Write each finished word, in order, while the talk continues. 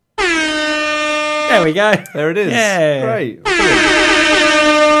There we go. There it is. Yeah. Great. And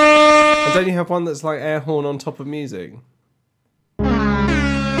don't you have one that's like air horn on top of music? That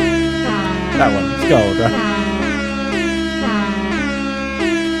one's gold, right?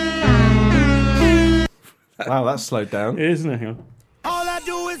 Wow, that's slowed down. Isn't it? Hang on. All I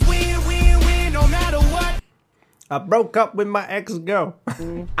do is win, win, win, no matter what. I broke up with my ex-girl.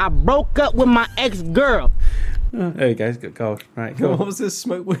 I broke up with my ex-girl. Oh, there we go. It's got gold. Right, What cool. was this?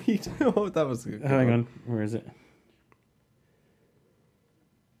 Smoke weed? Oh, that was good. Hang on. Where is it?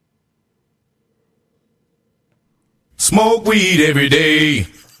 Smoke weed every day.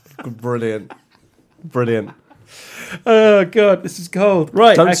 Brilliant. Brilliant. Oh god, this is gold.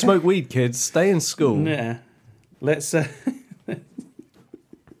 Right. Don't okay. smoke weed, kids. Stay in school. Yeah. Let's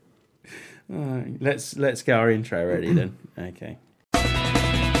let's get our intro ready then. Okay.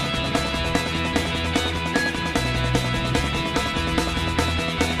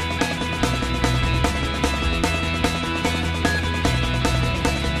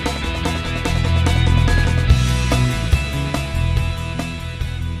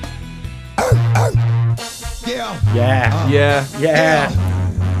 Yeah. Yeah. Yeah.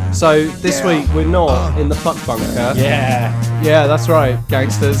 So this week we're not in the fuck bunker. Yeah. Yeah, that's right,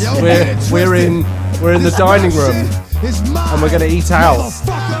 gangsters. We're in the dining room and we're gonna eat out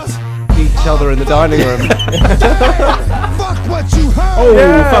each other in the dining room. Fuck what you heard. Oh,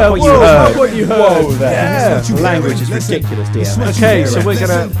 Yeah, fuck what you whoa, heard. fuck what you heard. Whoa, there. Yeah. The language is ridiculous, dear. Okay, so we're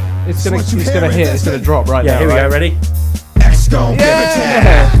gonna it's gonna drop right Yeah, now. here we right? go. Ready? X gon' give it to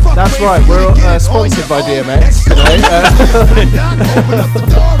Yeah, ya. that's right. We're sponsored by DMX today. Open up the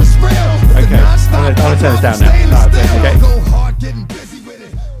door, it's real. Okay, I'm gonna turn this down now. Okay. Go hard getting busy with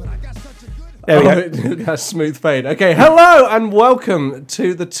it. But I got such a good There we go. That's smooth fade. Okay, hello and welcome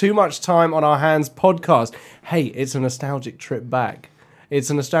to the Too Much Time on Our Hands podcast. Hey, it's a nostalgic trip back. It's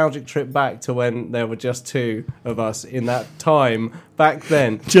a nostalgic trip back to when there were just two of us in that time back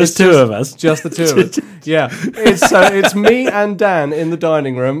then. Just two of us. Just the two of us. Yeah. It's me and Dan in the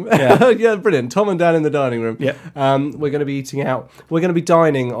dining room. Yeah. Yeah, brilliant. Tom and Dan in the dining room. Yeah. We're going to be eating out. We're going to be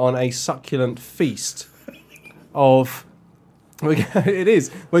dining on a succulent feast of... It is.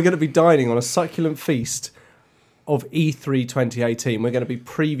 We're going to be dining on a succulent feast of E3 2018. We're going to be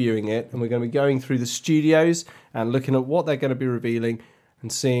previewing it and we're going to be going through the studios and looking at what they're going to be revealing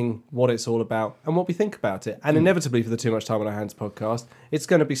and seeing what it's all about and what we think about it. And inevitably for the Too Much Time on Our Hands podcast, it's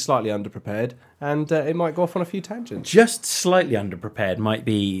going to be slightly underprepared and it might go off on a few tangents. Just slightly underprepared might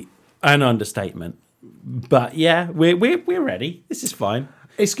be an understatement, but yeah, we're ready. This is fine.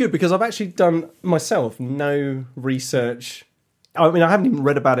 It's good because I've actually done myself no research. I mean, I haven't even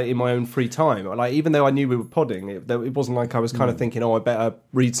read about it in my own free time. Like, even though I knew we were podding, it wasn't like I was kind of thinking, oh, I better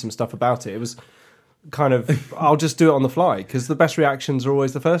read some stuff about it. It was kind of, I'll just do it on the fly because the best reactions are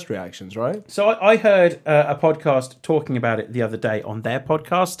always the first reactions, right? So I heard a podcast talking about it the other day on their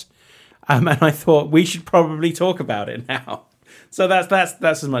podcast, and I thought we should probably talk about it now. So that's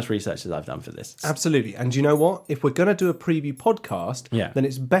as much research as I've done for this. Absolutely. And you know what? If we're going to do a preview podcast, Yeah. then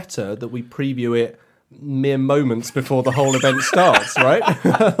it's better that we preview it mere moments before the whole event starts, right?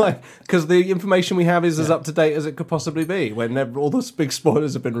 Because the information we have is as up to date as it could possibly be when all the big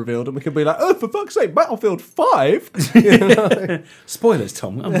spoilers have been revealed, and we could be like, "Oh, for fuck's sake, Battlefield 5!" You know? Spoilers,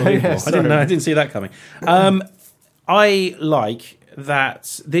 Tom. Unbelievable. Yeah, sorry. I didn't see that coming. I like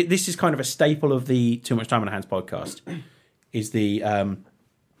that. This is kind of a staple of the Too Much Time on Our Hands podcast. Is the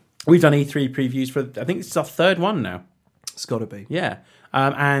we've done E3 previews for? I think it's our third one now. It's got to be. Yeah,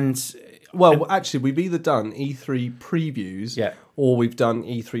 and. Well, actually, we've either done E3 previews, Yeah. or we've done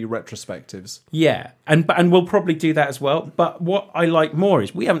E3 retrospectives. Yeah, and we'll probably do that as well. But what I like more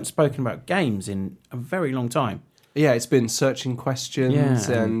is we haven't spoken about games in a very long time. Yeah, it's been searching questions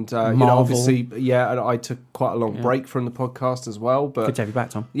Yeah, and Marvel. you know, obviously, yeah, and I took quite a long break from the podcast as well. But Good to have you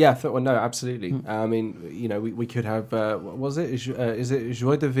back, Tom. yeah, well, no, absolutely. I mean, you know, we could have what was it? Is it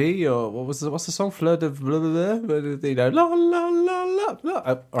Joie de Vie or what's the song? Fleur de blah, blah, blah, you know, la la la la.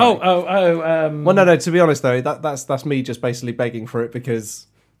 la. All right. Well, no. To be honest though, that's me just basically begging for it because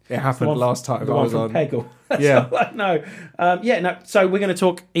it happened last time The I one was from on. Peggle. Yeah. No. No. So we're going to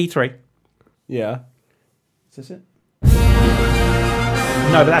talk E3. Yeah. Is this it?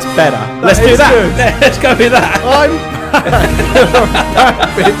 No, but that's better. Let's do is that. good. Let's go with that. I'm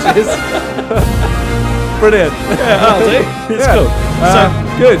back, bitches. Brilliant. Yeah, that'll do. It's Yeah. cool.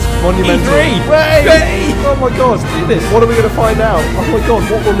 Good. Monumental. E3. Hey! Oh my god. What are we going to find out? Oh my god,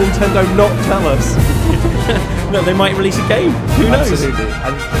 what will Nintendo not tell us? No, they might release a game. Who knows? Absolutely.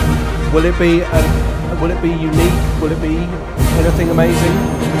 And will it be unique? Will it be anything amazing?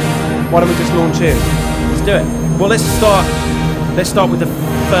 Why don't we just launch in? Let's do it. Well, let's start with the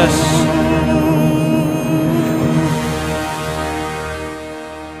first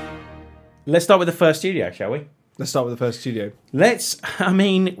Let's start with the first studio, shall we? Let's start with the first studio.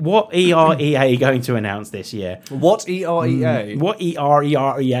 What EREA going to announce this year? What EREA? What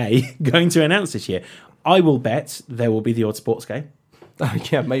EREA going to announce this year? I will bet there will be the odd sports game.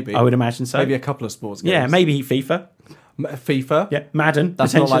 Yeah, maybe. I would imagine so. Maybe a couple of sports games. Yeah, maybe FIFA. FIFA. Yeah, Madden.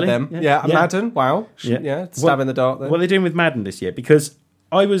 That's not like potentially. them. Yeah, Madden. Wow. Yeah, stab in the dark there. What are they doing with Madden this year? Because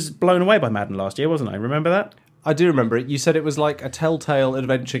I was blown away by Madden last year, wasn't I? Remember that? I do remember it. You said it was like a telltale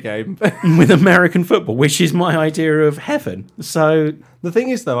adventure game. With American football, which is my idea of heaven. So The thing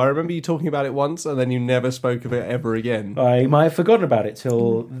is, though, I remember you talking about it once and then you never spoke of it ever again. I might have forgotten about it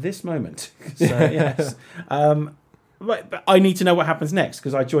till this moment. So, yes. But I need to know what happens next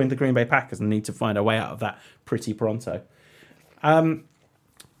because I joined the Green Bay Packers and need to find a way out of that pretty pronto. So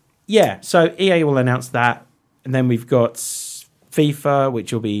EA will announce that. And then we've got FIFA,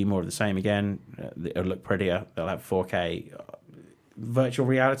 which will be more of the same again. It'll look prettier. They'll have 4K virtual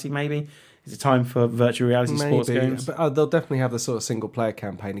reality, maybe. Is it time for virtual reality sports games? But they'll definitely have the sort of single player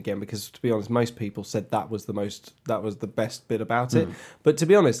campaign again because, to be honest, most people said that was the best bit about it. But to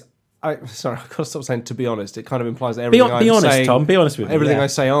be honest, I've got to stop saying "to be honest." It kind of implies that everything Be honest, Tom. Be honest with me. Everything I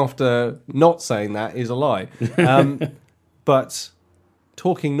say after not saying that is a lie. But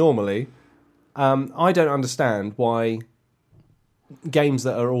talking normally, I don't understand why games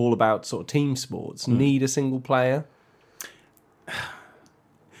that are all about sort of team sports need a single player.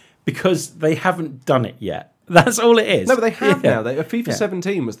 Because they haven't done it yet. That's all it is. No, but they have now. FIFA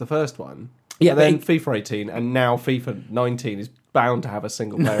 17 was the first one. Yeah, and then FIFA 18, and now FIFA 19 is bound to have a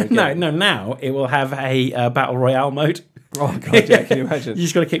single player again. No, now it will have a battle royale mode. Oh, God, yeah, can you imagine? You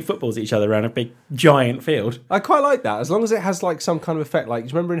just got to kick footballs at each other around a big, giant field. I quite like that, as long as it has like some kind of effect. Like, do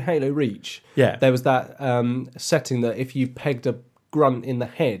you remember in Halo Reach? Yeah. There was that setting that if you pegged a grunt in the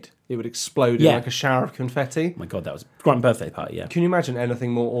head, it would explode in like a shower of confetti. Oh my God, that was a grand birthday party, yeah. Can you imagine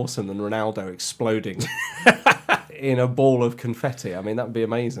anything more awesome than Ronaldo exploding in a ball of confetti? I mean, that would be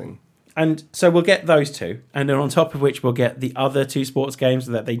amazing. And so we'll get those two, and then on top of which we'll get the other two sports games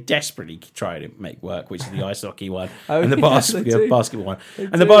that they desperately try to make work, which is the ice hockey one and the basketball one.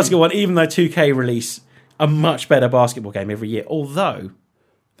 And the basketball one, even though 2K release a much better basketball game every year, although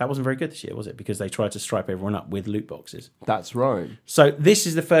that wasn't very good this year, was it? Because they tried to stripe everyone up with loot boxes. That's right. So this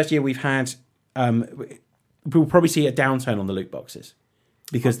is the first year we've had... we'll probably see a downturn on the loot boxes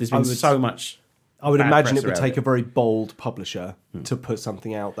because there's been so much... I would imagine it would take a very bold publisher to put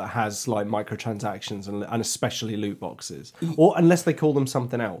something out that has like microtransactions and especially loot boxes, or unless they call them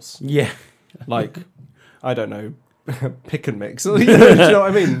something else. Yeah, like I don't know, pick and mix. Do you know what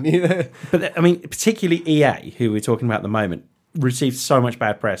I mean? But I mean, particularly EA, who we're talking about at the moment, received so much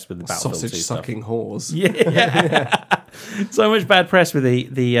bad press with the Battlefield 2 sausage sucking whores. Yeah, so much bad press with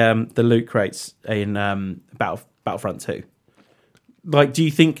the loot crates in Battlefront 2. Like, do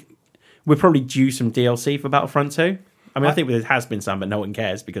you think we're probably due some DLC for Battlefront 2? I mean, I think there has been some, but no one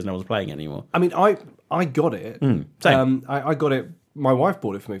cares because no one's playing it anymore. I mean, I got it. Same. I got it. My wife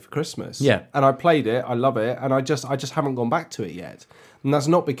bought it for me for Christmas. Yeah, and I played it. I love it, and I just haven't gone back to it yet. And that's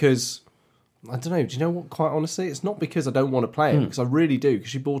not because I don't know. Do you know what? Quite honestly, it's not because I don't want to play it because I really do.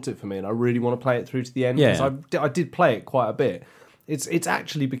 Because she bought it for me, and I really want to play it through to the end. Yeah, because I did play it quite a bit. It's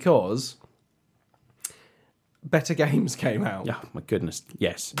actually because better games came out. Oh my goodness,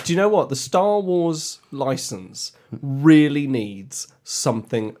 yes. Do you know what? The Star Wars license really needs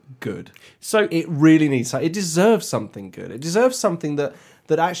something good. So it really needs. It deserves something good. It deserves something that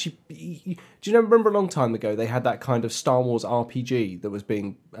actually. Do you remember a long time ago they had that kind of Star Wars RPG that was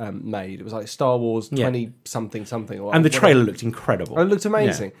being made? It was like Star Wars 20 something, or and the trailer looked incredible. It looked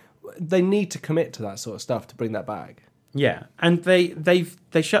amazing. Yeah. They need to commit to that sort of stuff to bring that back. Yeah, and they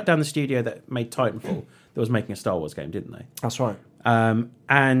shut down the studio that made Titanfall. That was making a Star Wars game, didn't they? That's right.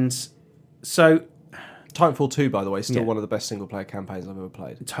 And so... Titanfall 2, by the way, is still one of the best single-player campaigns I've ever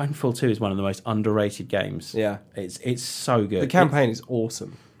played. Titanfall 2 is one of the most underrated games. Yeah. It's so good. The campaign is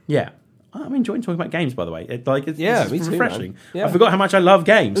awesome. Yeah. I'm enjoying talking about games, by the way. It's me too, refreshing. Yeah. I forgot how much I love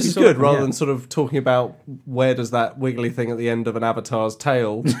games. This is good, rather than sort of talking about where does that wiggly thing at the end of an avatar's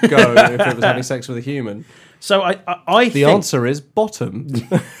tail go if it was having sex with a human. So I think... The answer is bottom.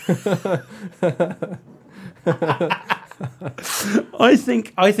 I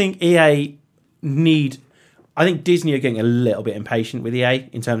think EA need... I think Disney are getting a little bit impatient with EA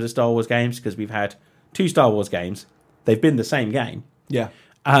in terms of Star Wars games because we've had 2 Star Wars games. They've been the same game. Yeah.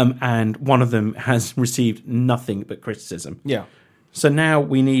 And one of them has received nothing but criticism. Yeah. So now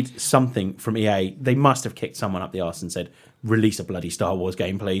we need something from EA. They must have kicked someone up the arse and said, release a bloody Star Wars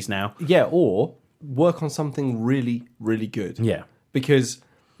game, please, now. Yeah, or work on something really, really good. Yeah. Because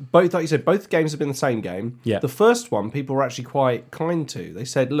both, like you said, both games have been the same game. Yeah. The first one, people were actually quite kind to. They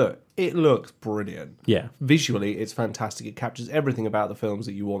said, look, it looks brilliant. Yeah. Visually, it's fantastic. It captures everything about the films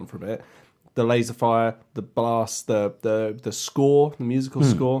that you want from it. The laser fire, the blast, the score, the musical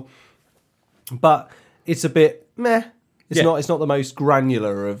score. But it's a bit meh. It's not the most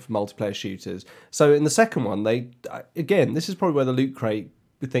granular of multiplayer shooters. So in the second one, this is probably where the Loot Crate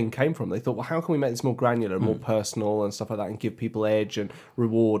thing came from. They thought, well, how can we make this more granular and more personal and stuff like that, and give people edge and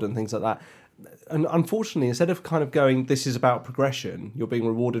reward and things like that? And unfortunately, instead of kind of going, this is about progression, you're being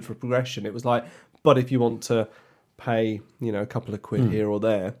rewarded for progression, it was like, but if you want to pay, a couple of quid here or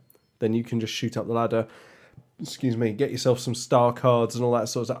there, then you can just shoot up the ladder, get yourself some star cards and all that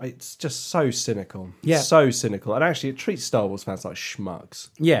sort of stuff. It's just so cynical. Yeah. So cynical. And actually, it treats Star Wars fans like schmucks.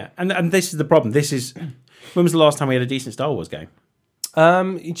 Yeah, and this is the problem. When was the last time we had a decent Star Wars game?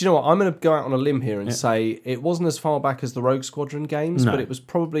 Do you know what? I'm going to go out on a limb here and say it wasn't as far back as the Rogue Squadron games, but it was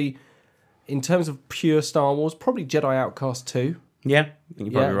probably, in terms of pure Star Wars, probably Jedi Outcast 2. Yeah, I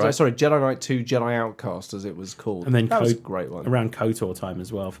think you're probably right. Sorry, Jedi Knight 2, Jedi Outcast, as it was called. And then that was a great one. Around KOTOR time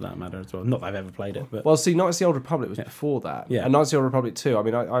as well, for that matter, as well. Not that I've ever played it, but... Well, see, Knights of the Old Republic was before that. Yeah. And Knights of the Old Republic 2, I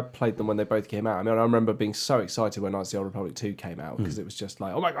mean, I played them when they both came out. I mean, I remember being so excited when Knights of the Old Republic 2 came out, because it was just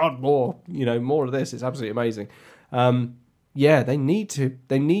like, oh my God, more of this. It's absolutely amazing. They need to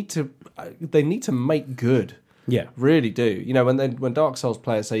make good. Yeah. Really do. When Dark Souls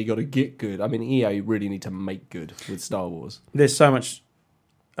players say you got to get good, I mean, EA really need to make good with Star Wars. There's so much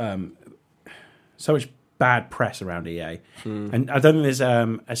bad press around EA. And I don't think there's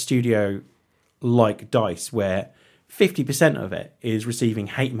a studio like DICE where 50% of it is receiving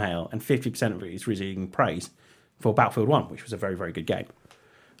hate mail and 50% of it is receiving praise for Battlefield 1, which was a very, very good game.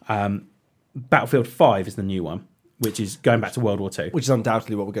 Battlefield 5 is the new one, which is going back to World War II. Which is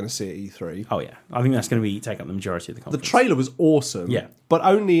undoubtedly what we're going to see at E3. Oh, yeah. I think that's going to take up the majority of the conference. The trailer was awesome. Yeah. But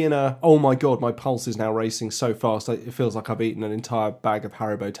only in oh my God, my pulse is now racing so fast, it feels like I've eaten an entire bag of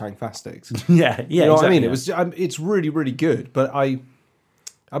Haribo Tangfastics. Yeah, You know what I mean? exactly. It's really, really good. But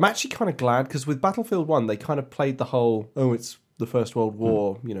I'm actually kind of glad, because with Battlefield 1, they kind of played the whole, it's the First World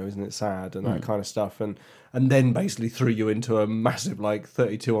War, isn't it sad, and that kind of stuff. And then basically threw you into a massive,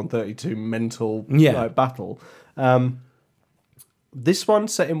 32 on 32 mental battle. This one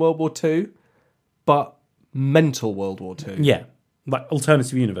set in World War II, but mental World War II. Yeah. Like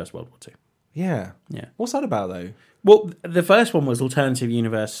alternative universe World War II. Yeah. Yeah. What's that about, though? Well, the first one was alternative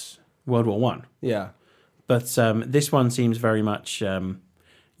universe World War One. Yeah. But this one seems very much...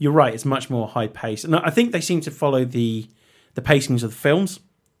 you're right, it's much more high-paced. And I think they seem to follow the pacings of the films.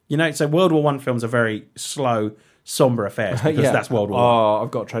 So World War One films are very slow, somber affairs, because that's World War One. Oh,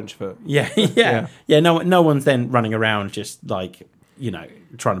 I've got trench foot. Yeah. No one's then running around just trying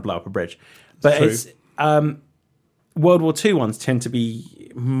to blow up a bridge. But it's World War II ones tend to be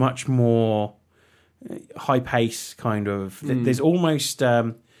much more high pace, kind of. There's almost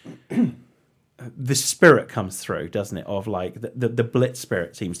the spirit comes through, doesn't it? Of the Blitz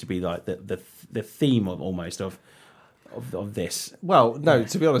spirit seems to be like the theme of almost of this. Well, no,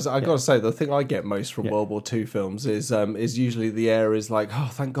 to be honest, I've got to say, the thing I get most from World War II films is usually the air is like, oh,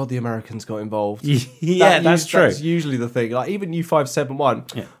 thank God the Americans got involved. That's true. That's usually the thing. Like, even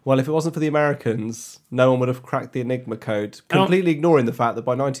U-571, well, if it wasn't for the Americans, no one would have cracked the Enigma code, completely ignoring the fact that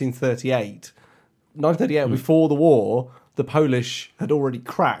by 1938, before the war, the Polish had already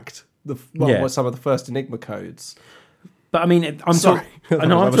cracked some of the first Enigma codes. But I mean, I'm Sorry. talking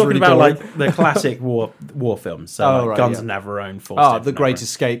really about the classic war films. So Guns of Navarone, The Great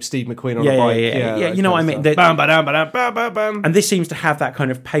Escape, Steve McQueen on a bike. Yeah. You know what I mean? Bam, ba-dam, ba-dam, bam, bam, bam. And this seems to have that kind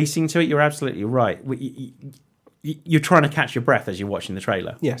of pacing to it. You're absolutely right. You're trying to catch your breath as you're watching the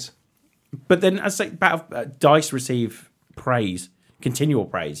trailer. Yes. But then, as I say, DICE receive continual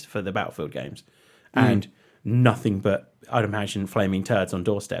praise for the Battlefield games, and nothing but, I'd imagine, flaming turds on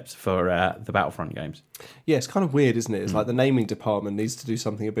doorsteps for the Battlefront games. Yeah, it's kind of weird, isn't it? It's like the naming department needs to do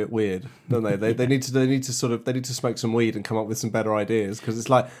something a bit weird, don't they? They need to smoke some weed and come up with some better ideas, because it's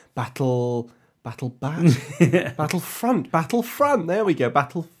like Battlefront. There we go.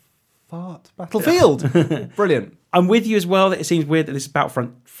 Battlefield. Brilliant. I'm with you as well that it seems weird that this is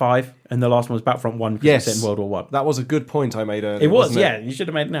Battlefront 5 and the last one was Battlefront 1 because it's set in World War 1. That was a good point I made earlier. It was, wasn't it? You should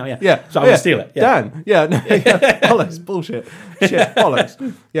have made it now, Yeah. So I'm going to steal it. Yeah. Dan. Bollocks. Bullshit. Shit.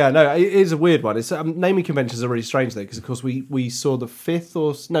 Bollocks. Yeah, no, it is a weird one. It's naming conventions are really strange, though, because, of course, we saw we saw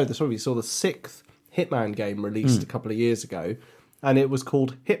the 6th Hitman game released a couple of years ago, and it was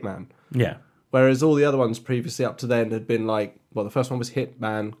called Hitman. Yeah. Whereas all the other ones previously up to then had been the first one was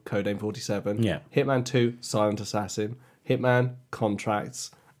Hitman, Codename 47. Yeah. Hitman 2, Silent Assassin. Hitman,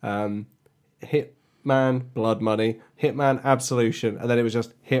 Contracts. Hitman, Blood Money, Hitman, Absolution, and then it was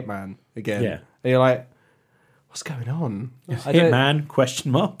just Hitman again. Yeah. And you're like, what's going on? Hitman,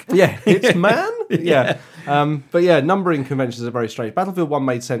 question mark. Yeah, it's man. Yeah. But yeah, numbering conventions are very strange. Battlefield 1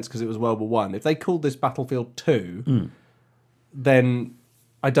 made sense because it was World War 1. If they called this Battlefield 2, then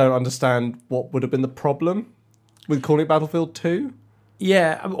I don't understand what would have been the problem with calling it Battlefield 2.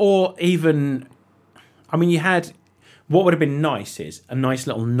 Yeah, or even, I mean, you had, what would have been nice is a nice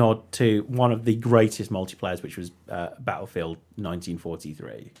little nod to one of the greatest multiplayers, which was Battlefield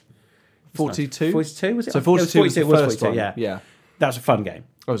 1943. 42? 42, was it? So 42 was the first 42, one. yeah. Yeah. That was a fun game.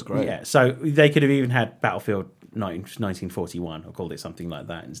 That was great. Yeah, so they could have even had Battlefield 1941 or called it something like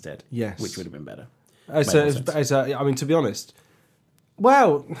that instead. Yes. Which would have been better. I mean, to be honest,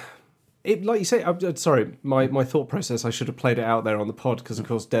 well, like you say, I'm sorry, my thought process, I should have played it out there on the pod because, of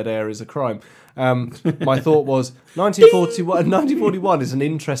course, dead air is a crime. My thought was 1941 is an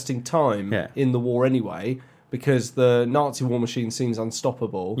interesting time in the war anyway, because the Nazi war machine seems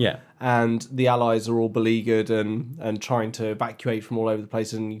unstoppable. Yeah. And the Allies are all beleaguered and trying to evacuate from all over the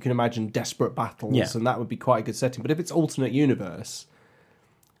place. And you can imagine desperate battles, and that would be quite a good setting. But if it's alternate universe,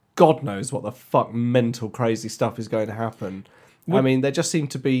 God knows what the fuck mental crazy stuff is going to happen. I mean, there just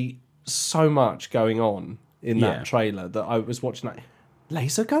seemed to be so much going on in that trailer that I was watching that.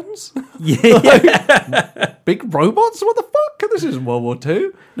 Laser guns? Yeah. Big robots? What the fuck? This isn't World War II.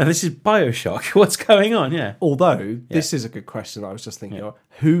 No, this is Bioshock. What's going on? Yeah. Although, this is a good question that I was just thinking of.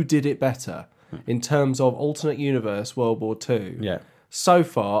 Who did it better in terms of alternate universe World War II? Yeah. So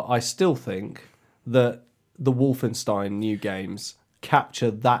far, I still think that the Wolfenstein new games capture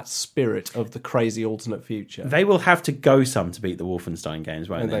that spirit of the crazy alternate future. They will have to go some to beat the Wolfenstein games,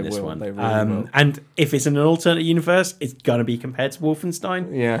 won't they, this one? They really will. And if it's in an alternate universe, it's going to be compared to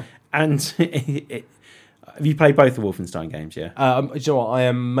Wolfenstein. Yeah. And have you played both the Wolfenstein games, yeah? Do you know what? I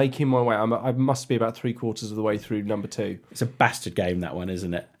am making my way. I must be about 3/4 of the way through number 2. It's a bastard game, that one,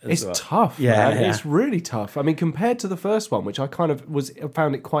 isn't it? It's tough, man. It's really tough. I mean, compared to the first one, which I kind of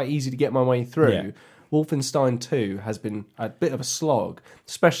found it quite easy to get my way through. Yeah. Wolfenstein 2 has been a bit of a slog,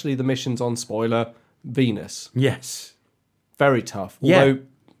 especially the missions on, spoiler, Venus. Yes. Very tough. Although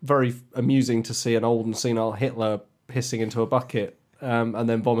very amusing to see an old and senile Hitler pissing into a bucket and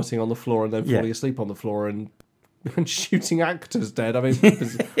then vomiting on the floor and then falling asleep on the floor and shooting actors dead. I mean,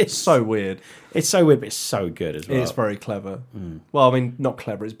 it's so weird. It's so weird, but it's so good as well. It's very clever. Well, I mean, not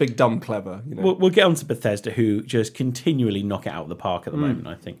clever. It's big, dumb clever. You know? We'll get on to Bethesda, who just continually knock it out of the park at the moment,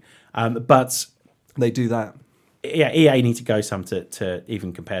 I think. But they do that. Yeah, EA need to go some to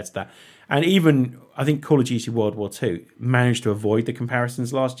even compare to that. And even, I think Call of Duty World War II managed to avoid the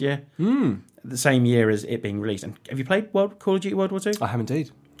comparisons last year. The same year as it being released. And have you played Call of Duty World War II? I have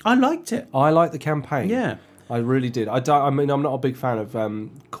indeed. I liked it. I liked the campaign. Yeah. I really did. I mean, I'm not a big fan of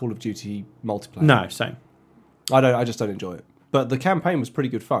Call of Duty multiplayer. No, same. I just don't enjoy it. But the campaign was pretty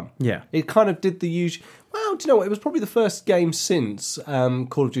good fun. Yeah. It kind of did the usual... Well, do you know what? It was probably the first game since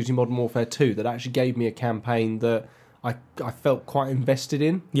Call of Duty Modern Warfare 2 that actually gave me a campaign that I felt quite invested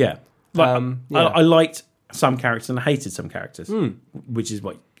in. Yeah. I liked some characters and I hated some characters, which is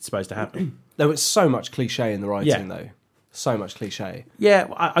what's supposed to happen. There was so much cliche in the writing, though. So much cliche. Yeah,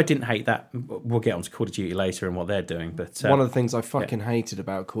 I didn't hate that. We'll get on to Call of Duty later and what they're doing. But one of the things I fucking hated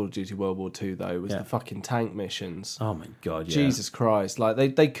about Call of Duty World War II, though, was the fucking tank missions. Oh my god! Yeah. Jesus Christ!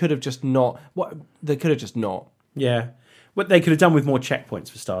 Like they could have just not. What they could have just not. Yeah, what they could have done with more checkpoints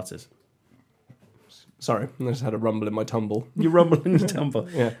for starters. Sorry, I just had a rumble in my tumble. You rumble and you tumble.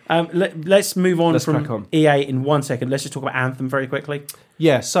 Yeah. Let's move on from EA in 1 second. Let's just talk about Anthem very quickly.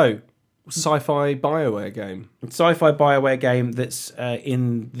 Yeah. So. Sci-fi BioWare game. Sci-fi BioWare game that's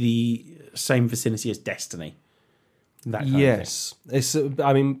in the same vicinity as Destiny. That kind of thing. It's.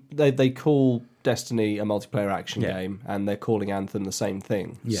 I mean, they call Destiny a multiplayer action game, and they're calling Anthem the same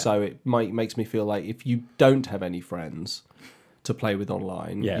thing. Yeah. So it makes me feel like if you don't have any friends to play with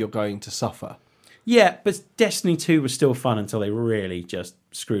online, you're going to suffer. Yeah, but Destiny 2 was still fun until they really just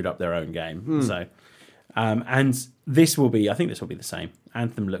screwed up their own game. So, and this will be. I think this will be the same.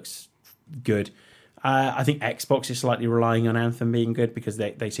 Anthem looks good. I think Xbox is slightly relying on Anthem being good because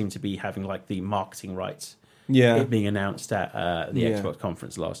they seem to be having like the marketing rights. Yeah, it being announced at the Xbox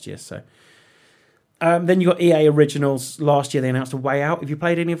conference last year. So then you got EA Originals. Last year they announced A Way Out. Have you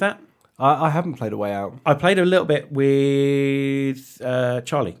played any of that? I haven't played A Way Out. I played a little bit with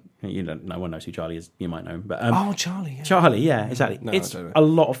Charlie. You don't. No one knows who Charlie is. You might know him, but Charlie. Yeah. Charlie, yeah, exactly. No, it's a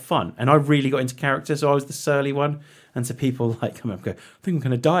lot of fun, and I really got into character. So I was the surly one. And so people like come up and go, I think I'm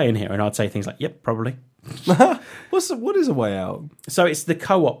going to die in here. And I'd say things like, yep, probably. What is A Way Out? So it's the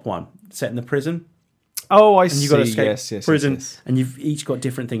co-op one set in the prison. Oh, I and see. you've got to escape Yes, prison, yes. and you've each got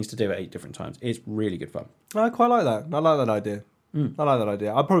different things to do at 8 different times. It's really good fun. I quite like that. I like that idea. I like that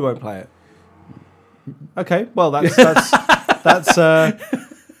idea. I probably won't play it. Okay, well that's yes.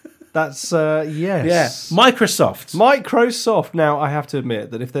 Microsoft. Now, I have to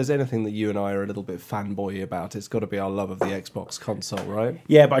admit that if there's anything that you and I are a little bit fanboy about, it's got to be our love of the Xbox console, right?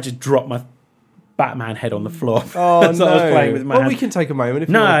 Yeah, but I just dropped my Batman head on the floor. Oh, That's no. what I was playing with my well, hand. we can take a moment. If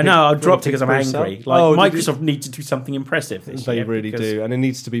you No, want to no, I pick- dropped it pick because I'm Bruce angry. up. Like Oh, did Microsoft needs to do something impressive this They year. really because- do, and it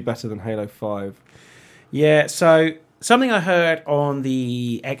needs to be better than Halo 5. Yeah, so something I heard on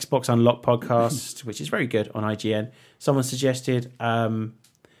the Xbox Unlocked podcast, which is very good on IGN, someone suggested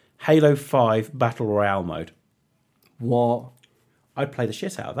Halo 5 Battle Royale mode. What? I'd play the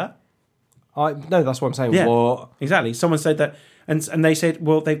shit out of that. No, that's what I'm saying. Yeah. What? Exactly. Someone said that, and they said,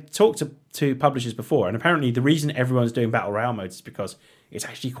 well, they've talked to publishers before, and apparently the reason everyone's doing Battle Royale modes is because it's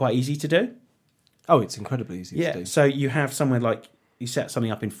actually quite easy to do. Oh, it's incredibly easy to do. So you have somewhere like, you set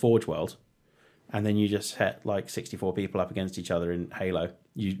something up in Forge World, and then you just set like 64 people up against each other in Halo.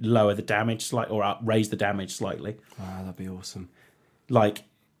 You lower the damage slightly, or raise the damage slightly. Wow, that'd be awesome. Like,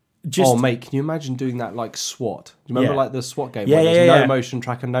 just... Oh, mate, can you imagine doing that like SWAT? Do you remember Yeah. like the SWAT game? Yeah, where yeah, there's yeah, no yeah. motion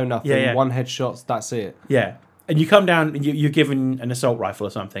tracker, no nothing. Yeah, yeah. One headshot, that's it. Yeah. And you come down and you're given an assault rifle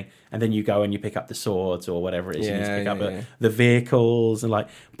or something, and then you go and you pick up the swords or whatever it is you need to Yeah, pick up. yeah, But yeah. the vehicles and like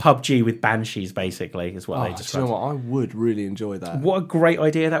PUBG with Banshees, basically, is what they Do you describe. know what? I would really enjoy that. What a great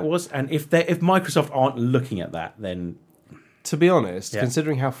idea that was. And if Microsoft aren't looking at that, then To be honest, Yeah.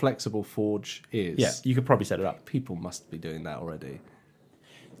 considering how flexible Forge is, yeah, you could probably set it up. people must be doing that already.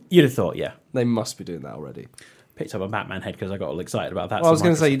 You'd have thought, yeah. They must be doing that already. Picked up a Batman head because I got all excited about that. Well, I was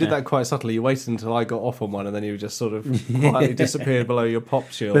going to say, you Microsoft- did yeah. that quite subtly. You waited until I got off on one, and then you just sort of quietly disappeared below your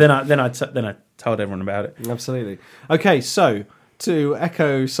pop shield. But then I told everyone about it. Absolutely. Okay, so to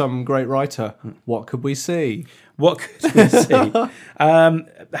echo some great writer, what could we see? What could we see?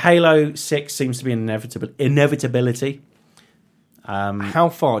 Halo 6 seems to be an inevitability. How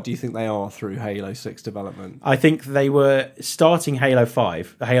far do you think they are through Halo 6 development? I think they were starting Halo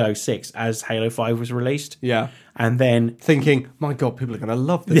 6 as Halo 5 was released. Yeah. And then Thinking, my God, people are going to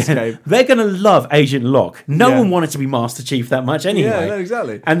love this game. they're going to love Agent Locke. No Yeah. one wanted to be Master Chief that much anyway. Yeah, no,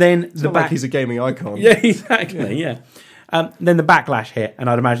 exactly. And then It's not like he's a gaming icon. Yeah, exactly, yeah. Then the backlash hit, and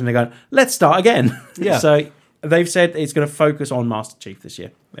I'd imagine they're going, let's start again. Yeah. So they've said it's going to focus on Master Chief this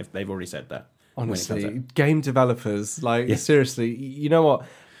year. They've already said that. when it comes Honestly, out. game developers, like, Yeah. seriously, you know what?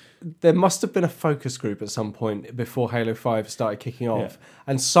 There must have been a focus group at some point before Halo 5 started kicking off.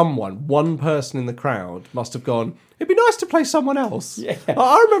 And one person in the crowd must have gone, it'd be nice to play someone else. Yeah.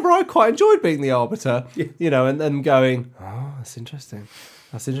 I remember I quite enjoyed being the Arbiter, and then going, oh, that's interesting.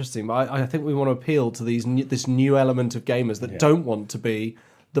 That's interesting. But I think we want to appeal to this new element of gamers that don't want to be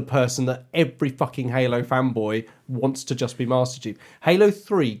the person that every fucking Halo fanboy wants to just be Master Chief. Halo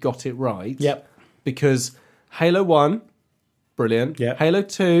 3 got it right. Yep. Because Halo 1, brilliant. Yep. Halo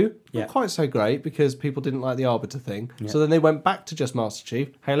 2, Yep. not quite so great because people didn't like the Arbiter thing. So then they went back to just Master Chief.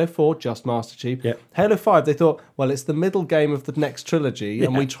 Halo 4, just Master Chief. Yep. Halo 5, they thought, well, it's the middle game of the next trilogy,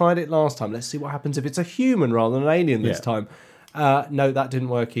 and Yeah. we tried it last time. Let's see what happens if it's a human rather than an alien this Yeah. time. No, that didn't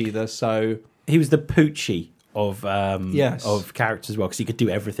work either. So He was the Poochie of Yes. of characters as well, because he could do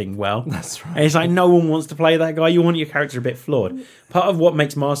everything well. That's right. And it's like no one wants to play that guy. You want your character a bit flawed. Part of what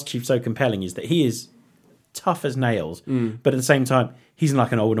makes Master Chief so compelling is that he is tough as nails, but at the same time, he's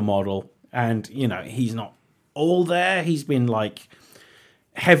like an older model, and he's not all there. He's been like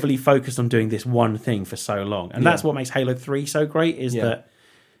heavily focused on doing this one thing for so long, and that's what makes Halo 3 so great. Is Yeah. that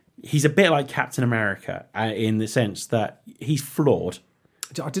he's a bit like Captain America in the sense that he's flawed.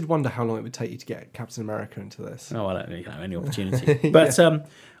 I did wonder how long it would take you to get Captain America into this. Oh, I don't really have any opportunity. But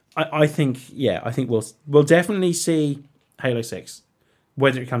I think we'll definitely see Halo 6.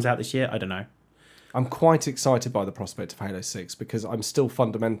 Whether it comes out this year, I don't know. I'm quite excited by the prospect of Halo 6 because I'm still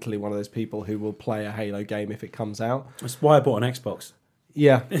fundamentally one of those people who will play a Halo game if it comes out. That's why I bought an Xbox.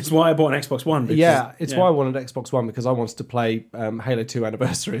 Yeah. It's why I bought an Xbox One. Because, Yeah, it's why I wanted Xbox One, because I wanted to play Halo 2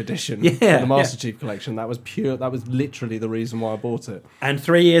 Anniversary Edition Yeah, for the Master yeah. Chief Collection. That was literally the reason why I bought it. And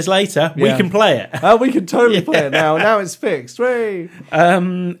 3 years later, we Yeah. can play it. Oh, we can totally play it now. Now it's fixed. Whee!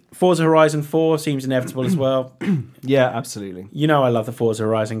 Forza Horizon 4 seems inevitable as well. Yeah, absolutely. I love the Forza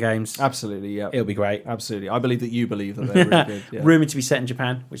Horizon games. Absolutely, yeah. It'll be great. Absolutely. I believe that you believe that they're really good. Yeah. Rumoured to be set in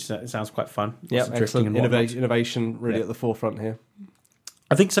Japan, which sounds quite fun. Yeah, Lots of drifting excellent. and whatnot. Innovation really Yeah. at the forefront here.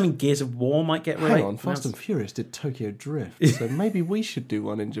 I think something Gears of War might get right. Hang on, Fast and Furious did Tokyo Drift, so maybe we should do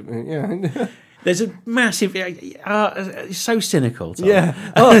one in Japan. Yeah. There's a massive... it's so cynical, Tom. Yeah.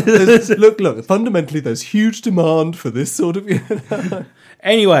 Oh, look. Fundamentally, there's huge demand for this sort of.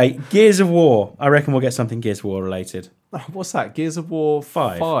 Anyway, Gears of War. I reckon we'll get something Gears of War related. What's that? Gears of War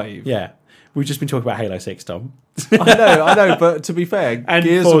 5? Yeah. We've just been talking about Halo 6, Tom. I know, but to be fair, And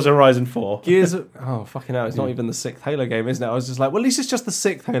Gears Forza Horizon 4. oh, fucking hell, it's not even the 6th Halo game, isn't it? I was just like, well, at least it's just the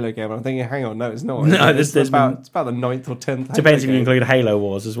 6th Halo game. I'm thinking, hang on, no, it's not. No, it's there's about the 9th or 10th Depends if Halo you game. include Halo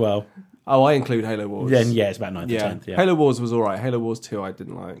Wars as well. Oh, I include Halo Wars. Then, yeah, it's about 9th or yeah. 10th. Yeah. Halo Wars was alright. Halo Wars 2 I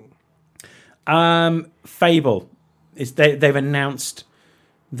didn't like. Fable. They've announced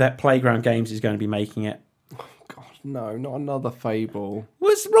that Playground Games is going to be making it. God, no, not another Fable.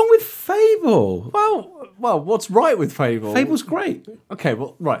 What's wrong with Fable? Well, what's right with Fable? Fable's great. Okay,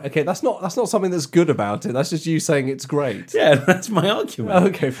 well, right. Okay, that's not something that's good about it. That's just you saying it's great. Yeah, that's my argument.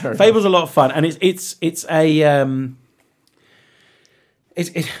 Okay, fair enough. Fable's a lot of fun, and it's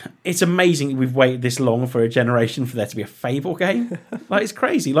amazing that we've waited this long for a generation for there to be a Fable game. Like, it's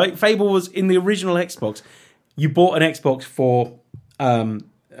crazy. Like, Fable was in the original Xbox. You bought an Xbox for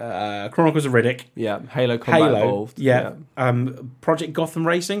Chronicles of Riddick, Yeah, Halo Combat Evolved. yeah. Project Gotham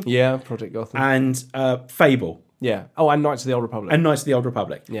Racing, Yeah, Project Gotham. and Fable, yeah. Oh, and Knights of the Old Republic. and Knights of the Old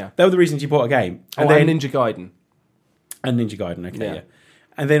Republic. Yeah. They were the reasons you bought a game. and Ninja Gaiden. And Ninja Gaiden, okay, Yeah. yeah.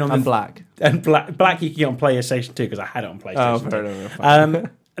 And then on And the Black. and Black you can get on PlayStation 2 because I had it on PlayStation Oh, 2. fair enough.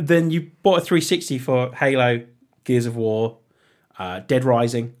 Then you bought a 360 for Halo, Gears of War, Dead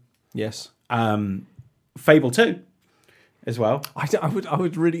Rising, Yes. Fable 2 as well. I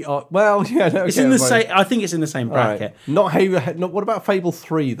would really... well, yeah. No, It's okay, in the fine. same. I think it's in the same All right. bracket. Not Halo... Not, what about Fable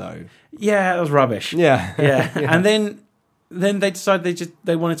 3, though? Yeah, that was rubbish. Yeah. Yeah. And then they decided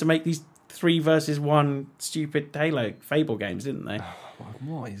they wanted to make these 3 versus 1 stupid Halo Fable games, didn't they?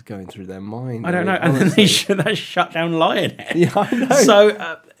 What is going through their mind? I don't know. mean, And then honestly. they shut down Lionhead. Yeah, I know.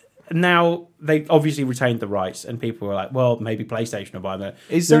 So now they obviously retained the rights, and people were like, "Well, maybe PlayStation will buy them."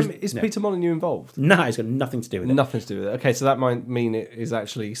 Is No. Peter Molyneux involved? No, it's got nothing to do with it. Nothing to do with it. Okay, so that might mean it is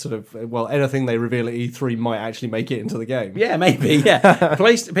actually sort of... Well, anything they reveal at E3 might actually make it into the game. Yeah, maybe. Yeah,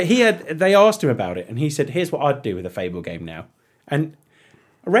 but they asked him about it, and he said, "Here's what I'd do with a Fable game now." And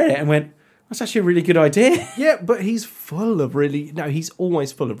I read it and went, "That's actually a really good idea." Yeah, but he's full of really... No, he's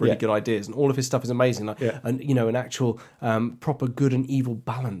always full of really Yeah. good ideas, and all of his stuff is amazing. Like, Yeah. and an actual proper good and evil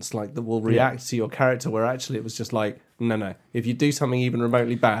balance, like that will react to your character. Where actually it was just like, no. If you do something even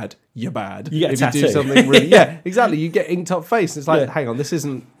remotely bad, you're bad. You get a if you do tattoo. something really, yeah, exactly. You get inked up face. It's like, Yeah. hang on, this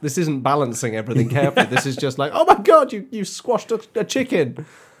isn't balancing everything carefully. This is just like, oh my god, you squashed a chicken.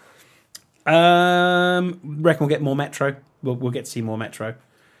 Reckon we'll get more Metro. We'll get to see more Metro.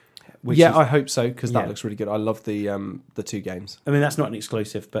 Which Yeah, is- I hope so because that Yeah. looks really good. I love the 2 games. I mean, that's not an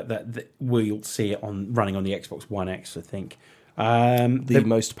exclusive, but that we'll see it running on the Xbox One X, I think. The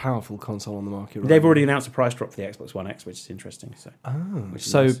most powerful console on the market. Right They've now. already announced a price drop for the Xbox One X, which is interesting. So, which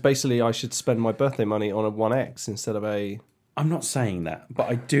is So nice. basically, I should spend my birthday money on a One X instead of a. I'm not saying that, but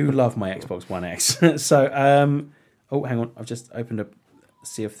I do love my Xbox One X. So, oh, hang on, I've just opened a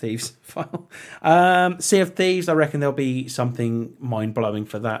Sea of Thieves file. Sea of Thieves, I reckon there'll be something mind blowing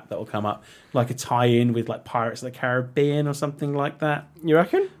for that will come up, like a tie-in with like Pirates of the Caribbean or something like that. You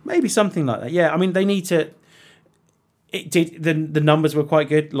reckon? Maybe something like that. Yeah, I mean, they need to. It did. The numbers were quite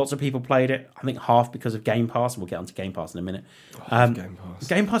good. Lots of people played it. I think half because of Game Pass. We'll get onto Game Pass in a minute. Game Pass.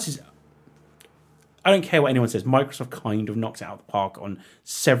 Game Pass is. I don't care what anyone says. Microsoft kind of knocks it out of the park on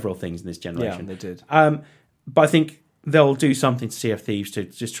several things in this Yeah, generation. they did. But I think they'll do something to Sea of Thieves to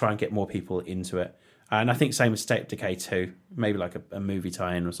just try and get more people into it. And I think same as State of Decay 2. Maybe like a movie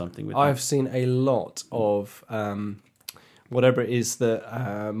tie-in or something with I've seen a lot of whatever it is that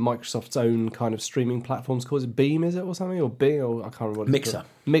Microsoft's own kind of streaming platforms called. Is it Beam, is it, or something? Or Bing? Or I can't remember what it's Mixer. called.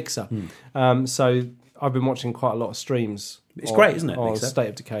 Mixer. So I've been watching quite a lot of streams. It's great, isn't it, On Mixer? State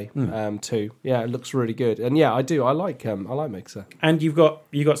of Decay 2. Yeah, it looks really good. And yeah, I do. I like Mixer. And you got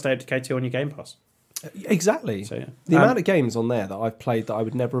State of Decay 2 on your Game Pass. Exactly. So, yeah. The amount of games on there that I've played that I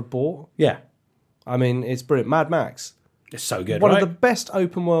would never have bought. Yeah. I mean, it's brilliant. Mad Max. It's so good, One right? of the best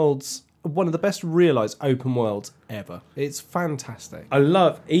open worlds, one of the best realised open worlds ever. It's fantastic. I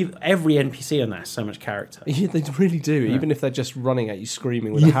love every NPC on that has so much character. Yeah, they really do. Even if they're just running at you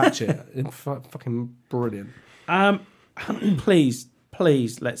screaming with a hatchet. It's fucking brilliant. Please,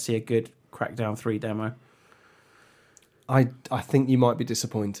 let's see a good Crackdown 3 demo. I think you might be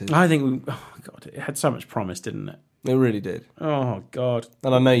disappointed. I think oh god, it had so much promise, didn't it? It really did. Oh god.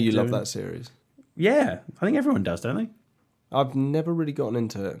 And I know you love that series. Yeah, I think everyone does, don't they? I've never really gotten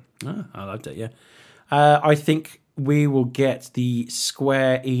into it. Oh, I loved it, yeah. I think we will get the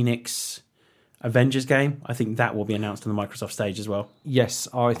Square Enix Avengers game. I think that will be announced on the Microsoft stage as well. Yes,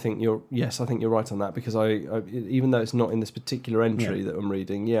 I think you're right on that because I even though it's not in this particular entry that I'm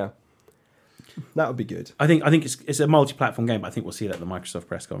reading, yeah. That would be good. I think it's a multi-platform game, but I think we'll see that at the Microsoft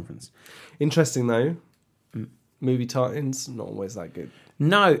press conference. Interesting though. Movie Titans, not always that good.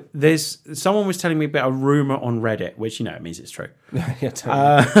 No, someone was telling me about a rumor on Reddit, which it means it's true. Yeah,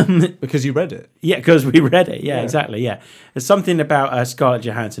 totally. Because you read it. Yeah, because we read it. Yeah, exactly. Yeah, there's something about Scarlett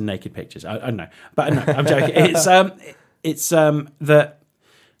Johansson naked pictures. I don't know, but no, I'm joking. It's that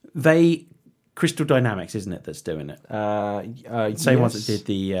they Crystal Dynamics, isn't it? That's doing it. Same ones that did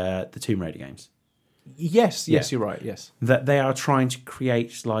the Tomb Raider games. Yes, Yeah. you're right. Yes, That they are trying to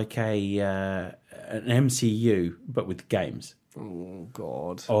create like an MCU, but with games. oh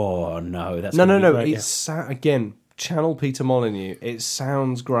god. Oh no, that's No. Great, It's again, channel Peter Molyneux. It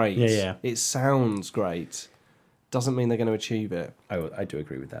sounds great. Yeah. It sounds great. Doesn't mean they're going to achieve it. I do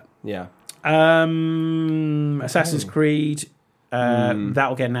agree with that. Yeah. Assassin's Creed.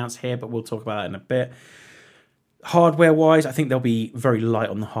 That'll get announced here, but we'll talk about that in a bit. Hardware-wise, I think they'll be very light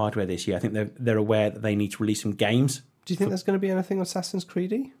on the hardware this year. I think they're aware that they need to release some games. Do you think there's going to be anything Assassin's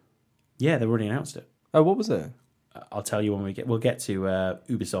Creed-y? Yeah, they've already announced it. Oh, what was it? I'll tell you when we'll get to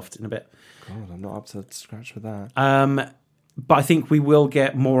Ubisoft in a bit. God, I'm not up to scratch with that. But I think we will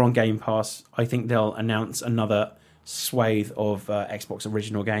get more on Game Pass. I think they'll announce another swathe of Xbox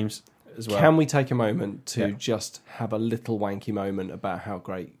original games as well. Can we take a moment to just have a little wanky moment about how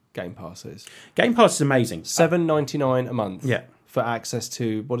great Game Pass is? Game Pass is amazing. $7.99 a month. Yeah. For access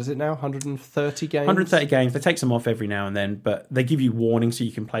to, what is it now, 130 games? 130 games. They take some off every now and then, but they give you warnings so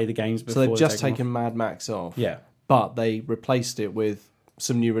you can play the games before. So they've just they take them taken Mad Max off. Yeah. But they replaced it with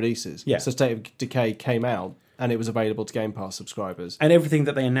some new releases. Yeah. So State of Decay came out and it was available to Game Pass subscribers. And everything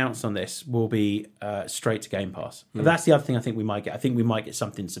that they announced on this will be straight to Game Pass. That's the other thing I think we might get. I think we might get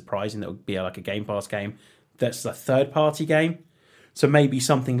something surprising that would be like a Game Pass game that's a third-party game. So maybe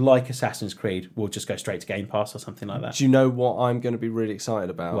something like Assassin's Creed will just go straight to Game Pass or something like that. Do you know what I'm going to be really excited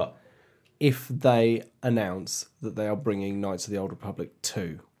about? What? If they announce that they are bringing Knights of the Old Republic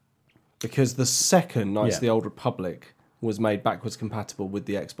 2. Because the second Knights of the Old Republic was made backwards compatible with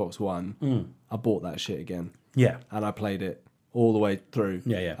the Xbox One. I bought that shit again. Yeah. And I played it all the way through.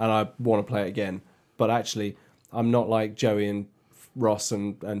 Yeah. And I want to play it again. But actually, I'm not like Joey and Ross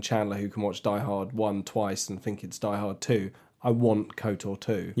and Chandler who can watch Die Hard 1 twice and think it's Die Hard 2. I want KOTOR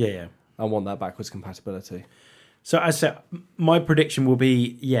 2. Yeah. I want that backwards compatibility. So as I said, my prediction will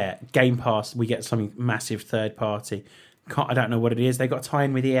be, Game Pass, we get something massive third party. I don't know what it is. They got a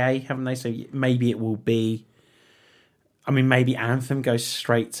tie-in with EA, haven't they? So maybe it will be... I mean, maybe Anthem goes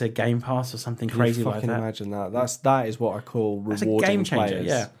straight to Game Pass or something crazy like that. Imagine that. That is what I call rewarding That's a game changer, players.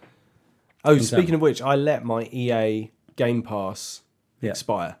 yeah. Oh, speaking of which, I let my EA Game Pass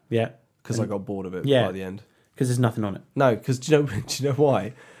expire. Yeah. Because I got bored of it Yeah. by the end. Because there's nothing on it. No, because do you know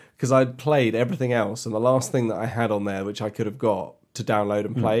why? Because I'd played everything else, and the last thing that I had on there, which I could have got to download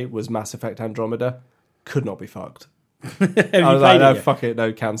and play, was Mass Effect Andromeda. Could not be fucked. I was like, no, fuck it,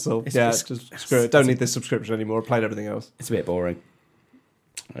 no, cancel. Just screw it. Don't need this subscription anymore. I played everything else. It's a bit boring.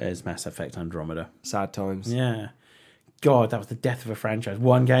 There's Mass Effect Andromeda. Sad times. Yeah. God, that was the death of a franchise.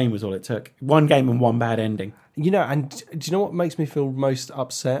 One game was all it took. One game and one bad ending. You know, and do you know what makes me feel most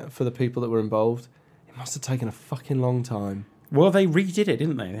upset for the people that were involved? It must have taken a fucking long time. Well, they redid it,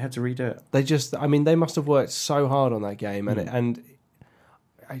 didn't they? They had to redo it. They must have worked so hard on that game, and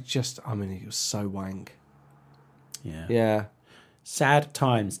it was so wank. Yeah. Yeah. Sad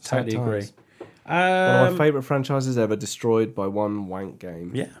times. Totally agree. One of my favourite franchises ever destroyed by one wank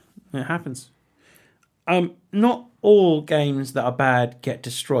game. Yeah, it happens. Not all games that are bad get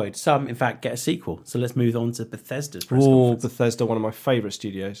destroyed. Some, in fact, get a sequel. So let's move on to Bethesda's press conference. Bethesda, one of my favourite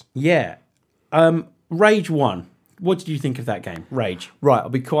studios. Yeah. Rage 1. What did you think of that game? Rage. Right, I'll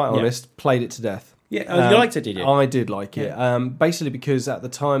be quite honest. Played it to death. Yeah, you liked it, did you? I did like it. Basically because at the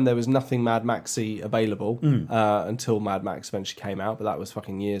time there was nothing Mad Maxy available until Mad Max eventually came out, but that was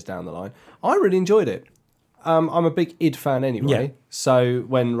fucking years down the line. I really enjoyed it. I'm a big id fan anyway, so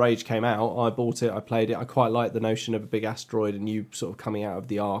when Rage came out, I bought it, I played it. I quite liked the notion of a big asteroid and you sort of coming out of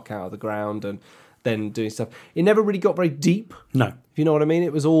the arc, out of the ground, and then doing stuff. It never really got very deep. No. If you know what I mean?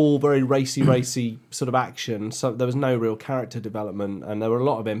 It was all very racy sort of action, so there was no real character development, and there were a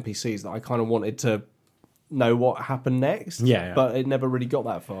lot of NPCs that I kind of wanted to know what happened next, but it never really got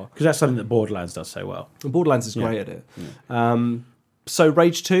that far. Because that's something that Borderlands does so well. Borderlands is great at it. Yeah. So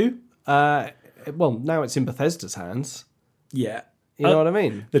Rage 2, now it's in Bethesda's hands. Yeah. You know what I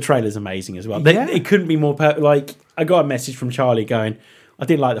mean? The trailer's amazing as well. Yeah. It couldn't be more I got a message from Charlie going, I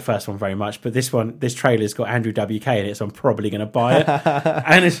didn't like the first one very much, but this trailer's got Andrew WK in it, so I'm probably going to buy it.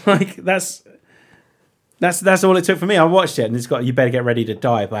 And it's like, That's all it took for me. I watched it and it's got "You Better Get Ready to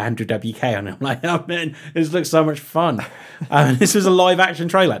Die" by Andrew WK on it. I'm like, oh man, this looks so much fun. This was a live action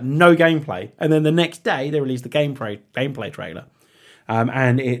trailer, no gameplay. And then the next day they released the gameplay trailer,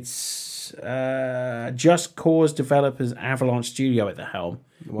 and it's Just Cause developers Avalanche Studio at the helm,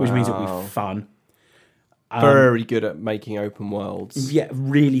 which means it'll be fun. Very good at making open worlds. Yeah,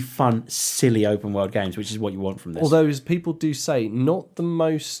 really fun, silly open world games, which is what you want from this. Although, as people do say, not the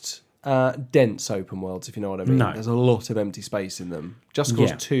most dense open worlds, if you know what I mean. No. There's a lot of empty space in them. Just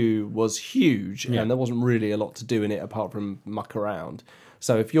Cause 2 was huge, and there wasn't really a lot to do in it apart from muck around.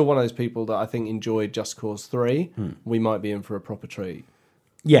 So if you're one of those people that I think enjoyed Just Cause 3, we might be in for a proper treat.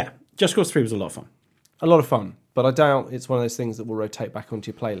 Yeah, Just Cause 3 was a lot of fun. A lot of fun, but I doubt it's one of those things that will rotate back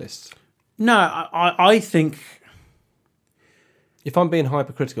onto your playlist. No, I think... If I'm being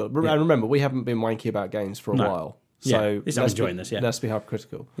hypercritical, and remember, we haven't been wanky about games for a while. So I'm enjoying this, Let's be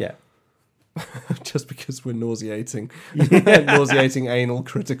hypercritical. Yeah. Just because we're nauseating anal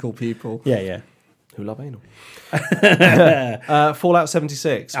critical people Yeah. who love anal. Fallout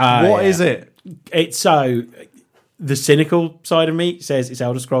 76. What is it? It's so... The cynical side of me says it's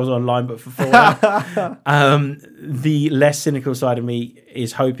Elder Scrolls Online, but for Fallout. The less cynical side of me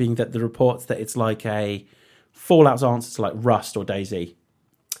is hoping that the reports that it's like a Fallout's answer to like Rust or DayZ.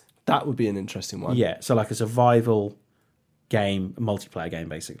 That would be an interesting one. Yeah, so like a survival game, a multiplayer game,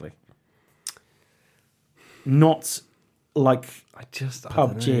 basically. Not like I don't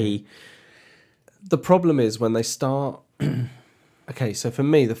PUBG. know. The problem is when they start... Okay, so for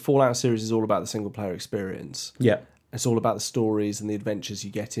me, the Fallout series is all about the single-player experience. Yeah. It's all about the stories and the adventures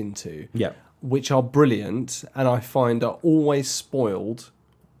you get into. Yeah. Which are brilliant, and I find are always spoiled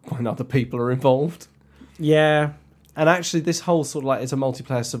when other people are involved. Yeah. And actually, this whole sort of like it's a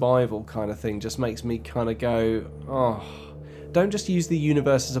multiplayer survival kind of thing just makes me kind of go, oh, don't just use the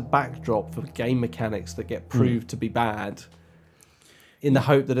universe as a backdrop for game mechanics that get proved to be bad in the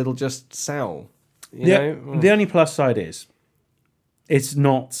hope that it'll just sell. You know? The only plus side is it's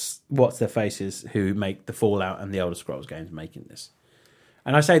not What's Their Faces who make the Fallout and the Elder Scrolls games making this.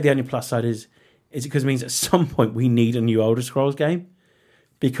 And I say the only plus side is because it means at some point we need a new Elder Scrolls game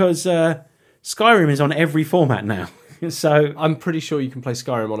because Skyrim is on every format now. So I'm pretty sure you can play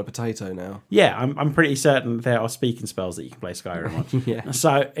Skyrim on a potato now. Yeah, I'm pretty certain there are speaking spells that you can play Skyrim on. Yeah.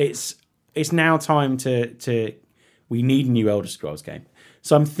 So it's now time to we need a new Elder Scrolls game.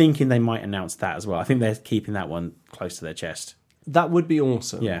 So I'm thinking they might announce that as well. I think they're keeping that one close to their chest. That would be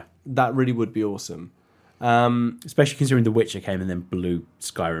awesome. Yeah. That really would be awesome. Especially considering The Witcher came and then blew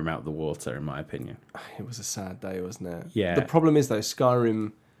Skyrim out of the water, in my opinion. It was a sad day, wasn't it? Yeah. The problem is, though,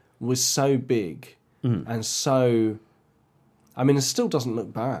 Skyrim was so big and so... I mean, it still doesn't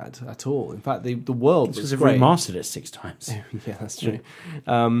look bad at all. In fact, the world was Because they've great. remastered it 6 times. Yeah, that's true.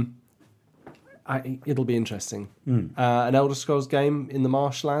 It'll be interesting. An Elder Scrolls game in the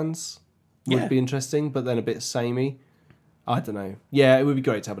marshlands would Yeah. be interesting, but then a bit samey. I don't know. Yeah, it would be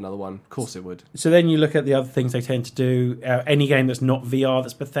great to have another one. Of course it would. So then you look at the other things they tend to do. Any game that's not VR,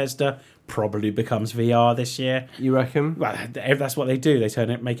 that's Bethesda, probably becomes VR this year. You reckon? Well, that's what they do.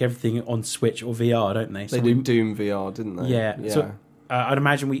 They make everything on Switch or VR, don't they? They So did Doom VR, didn't they? Yeah. So I'd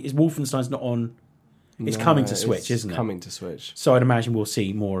imagine Wolfenstein's not on. It's coming to Switch, isn't it? Coming to Switch. So I'd imagine we'll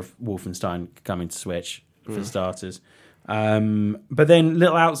see more of Wolfenstein coming to Switch for starters. But then,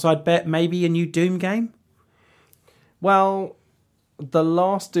 little outside bet, maybe a new Doom game. Well, the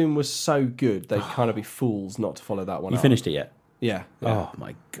last Doom was so good, they'd kind of be fools not to follow that one You up. finished it yet? Yeah. Oh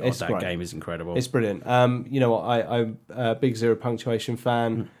my god, It's that great. game is incredible. It's brilliant. You know what? I'm a big Zero Punctuation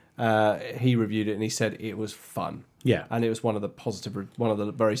fan. He reviewed it and he said it was fun. Yeah. And it was one of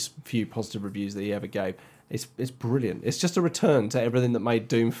the very few positive reviews that he ever gave. It's brilliant. It's just a return to everything that made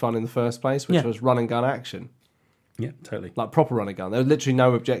Doom fun in the first place, which Yeah. was run and gun action, Yeah, totally. like proper run and gun. There was literally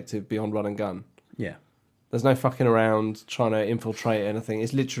no objective beyond run and gun. Yeah. There's no fucking around trying to infiltrate anything.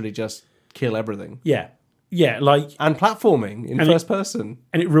 It's literally just kill everything. Yeah. Yeah, like And platforming in And first person.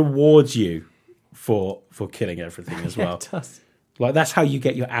 and it rewards you for killing everything as well. It does. Like that's how you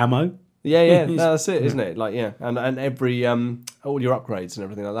get your ammo. Yeah, no, that's it, isn't it? Like, yeah, and every all your upgrades and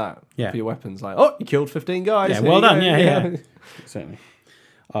everything like that Yeah. for your weapons. Like, oh, you killed 15 guys. Yeah, Here well you done. go. Yeah. Certainly.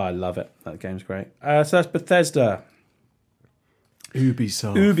 Oh, I love it. That game's great. So that's Bethesda.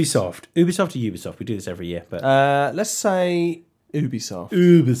 Ubisoft. Ubisoft or Ubisoft. We do this every year, but Let's say Ubisoft.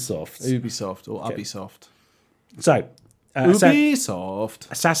 Ubisoft. Or Ubisoft. So, Ubisoft.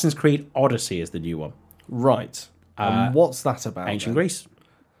 Assassin's Creed Odyssey is the new one. Right. And what's that about? Ancient then? Greece.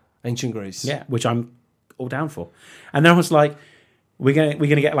 Ancient Greece. Yeah, which I'm all down for. And then I was like, we're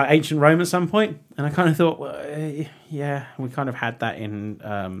gonna get like ancient Rome at some point, and I kind of thought, well, yeah, we kind of had that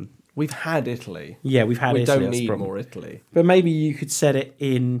in We've had Italy. Yeah, we've had We Italy. don't that's the need problem. more Italy. But maybe you could set it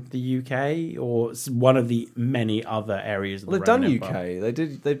in the UK or one of the many other areas of Well, the they've done Roman UK. Empire.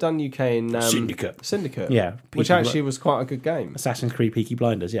 They've done UK in Syndicate. Syndicate. Yeah, which Peaky actually was quite a good game. Assassin's Creed Peaky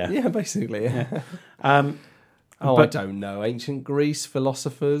Blinders, yeah. Yeah, basically. Yeah. Um, I but- don't know. Ancient Greece,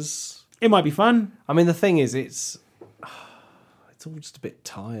 philosophers. it might be fun. I mean, the thing is, it's all just a bit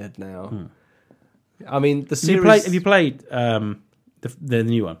tired now. I mean, the series. Have you played the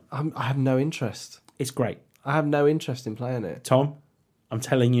new one? I have no interest. It's great. I have no interest in playing it. Tom, I'm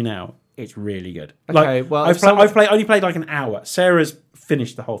telling you now, it's really good. Okay, well, I've if only played like an hour. Sarah's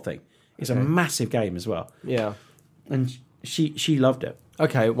finished the whole thing. It's a massive game as well, Yeah. and she loved it.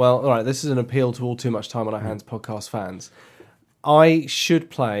 Okay, well, all right. This is an appeal to all Too Much Time on Our Hands podcast fans. I should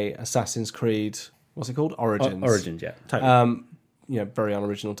play Assassin's Creed. What's it called? Origins. Origins, yeah, totally. Very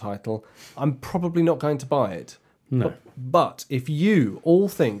unoriginal title. I'm probably not going to buy it. No. But if you all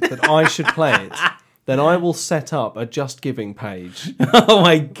think that I should play it, then I will set up a Just Giving page Oh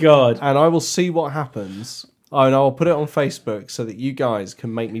my god! and I will see what happens. Oh, and I'll put it on Facebook so that you guys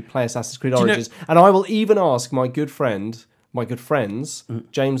can make me play Assassin's Creed you know- Origins. And I will even ask my good friends,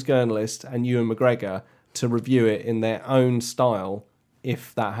 James Gurnlist and Ewan McGregor, to review it in their own style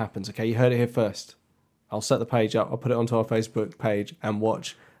if that happens. Okay, you heard it here first. I'll set the page up, I'll put it onto our Facebook page and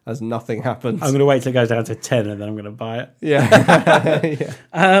watch as nothing happens. I'm going to wait till it goes down to 10 and then I'm going to buy it.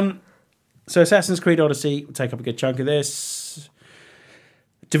 Yeah. So Assassin's Creed Odyssey will take up a good chunk of this.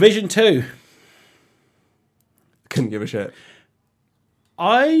 Division 2. Couldn't give a shit.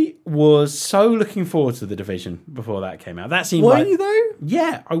 I was so looking forward to the Division before that came out. That seemed Were like... you though?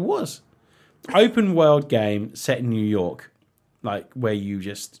 Yeah, I was. Open world game set in New York. Like where you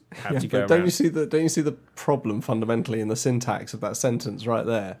just have to go But don't around. you see the problem fundamentally in the syntax of that sentence right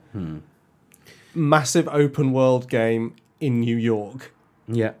there? Massive open world game in New York.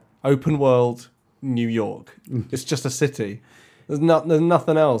 Yeah. Open world New York. It's just a city. There's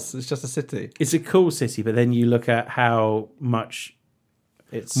nothing else. It's just a city. It's a cool city, but then you look at how much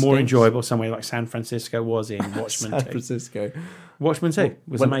It's more enjoyable somewhere like San Francisco was in Watchmen San 2. Francisco. Watchmen 2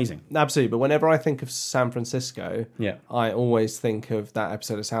 was amazing. Absolutely. But whenever I think of San Francisco, Yeah. I always think of that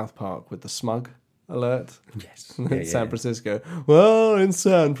episode of South Park with the smug alert. Yes. San Francisco. Well, in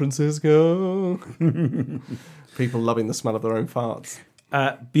San Francisco. People loving the smell of their own farts.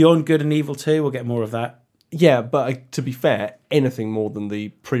 Beyond Good and Evil 2, we'll get more of that. Yeah, but to be fair, anything more than the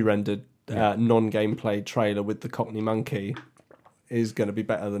pre-rendered non-gameplay trailer with the Cockney Monkey is going to be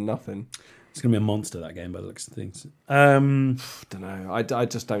better than nothing. It's going to be a monster, that game, by the looks of things. Don't know. I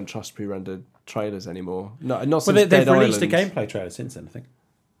just don't trust pre-rendered trailers anymore. Not since Well, they've Dead released Island. a gameplay trailer since then, I think.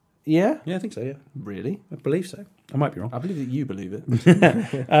 Yeah? Yeah, I think so, yeah. Really? I believe so. I might be wrong. I believe that you believe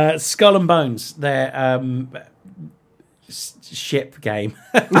it. Skull and Bones, their ship game.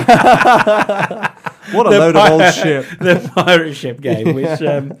 What a load of old shit. The pirate ship game, which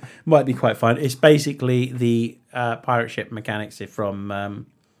might be quite fun. It's basically the pirate ship mechanics from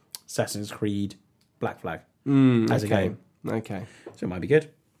Assassin's Creed Black Flag as a game. Okay. So it might be good.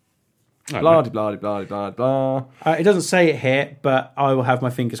 Blah, blah, blah, blah, blah. It doesn't say it here, but I will have my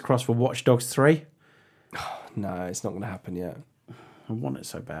fingers crossed for Watch Dogs 3. No, it's not going to happen yet. I want it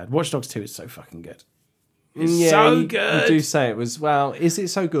so bad. Watch Dogs 2 is so fucking good. It's so good. You do say it was, well, is it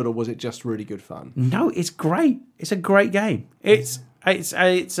so good or was it just really good fun? No, it's great. It's a great game. It's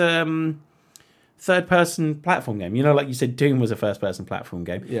third person platform game. You know, like you said, Doom was a first person platform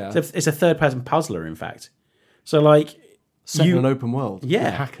game. Yeah. It's a third person puzzler, in fact. So like Set in an open world. Yeah.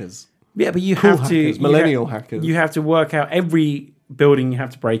 With hackers. yeah, but you Cool have to hackers, millennial hackers. You have to work out every building you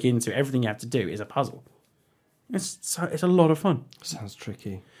have to break into. Everything you have to do is a puzzle. It's a lot of fun. Sounds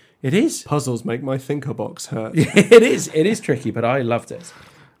tricky. It is. Puzzles make my thinker box hurt. It is. It is tricky, but I loved it.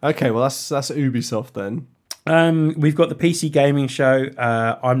 Okay, well, that's Ubisoft then. We've got the PC gaming show.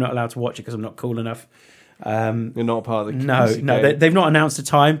 I'm not allowed to watch it because I'm not cool enough. You're not a part of the No, PC no, game. they've not announced a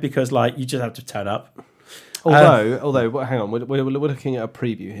time because like you just have to turn up. Although, hang on, we're looking at a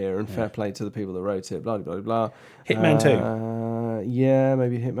preview here, and fair play to the people that wrote it. Blah blah blah. Hitman 2. Yeah,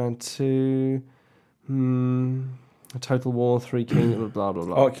 maybe Hitman 2. Total War 3 King. Blah blah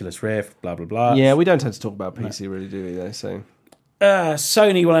blah. Oculus Rift, blah blah blah. Yeah, we don't tend to talk about PC, really, do we? Though, so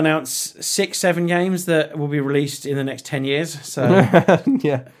Sony will announce 6-7 games that will be released in the next 10 years. So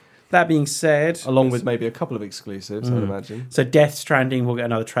yeah. that being said, Along with maybe a couple of exclusives, I'd imagine. so Death Stranding will get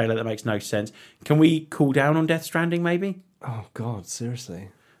another trailer that makes no sense. Can we cool down on Death Stranding? Maybe. Oh God, seriously.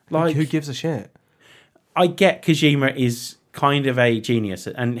 Like Who gives a shit? I get Kojima is kind of a genius,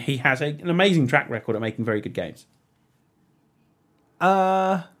 and he has an amazing track record at making very good games.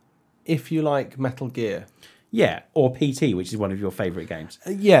 If you like Metal Gear. Yeah, or PT, which is one of your favourite games.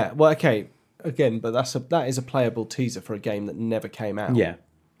 Yeah, well, okay, again, but that is a playable teaser for a game that never came out. Yeah.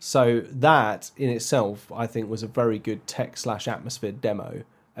 So that in itself, I think, was a very good tech/atmosphere demo.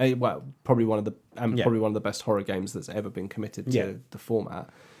 Well, probably one of the best horror games that's ever been committed to the format.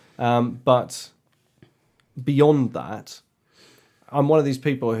 But beyond that, I'm one of these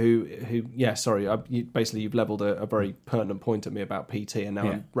people who sorry, you've levelled a very pertinent point at me about PT, and now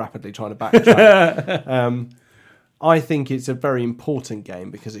I'm rapidly trying to backtrack. I think it's a very important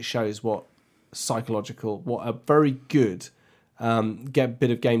game because it shows what a very good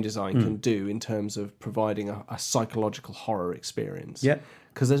bit of game design can do in terms of providing a psychological horror experience. Yeah.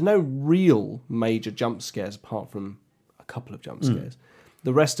 Because there's no real major jump scares apart from a couple of jump scares.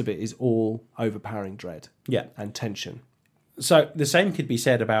 The rest of it is all overpowering dread and tension. So the same could be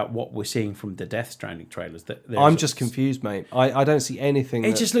said about what we're seeing from the Death Stranding trailers. I'm just confused, mate. I don't see anything.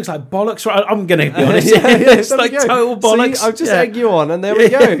 It just looks like bollocks. Right? I'm going to be honest. Yeah, it's like total bollocks. See, I've just egged you on, and there we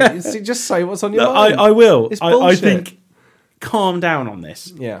go. See, just say what's on your mind. I will. It's I bullshit. think calm down on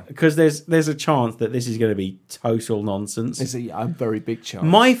this. Yeah. Because there's a chance that this is going to be total nonsense. It's a very big chance.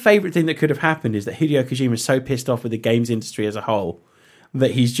 My favourite thing that could have happened is that Hideo Kojima is so pissed off with the games industry as a whole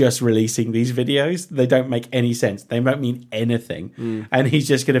that he's just releasing these videos. They don't make any sense. They don't mean anything. And he's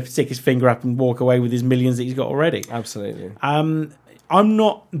just going to stick his finger up and walk away with his millions that he's got already. Absolutely. I'm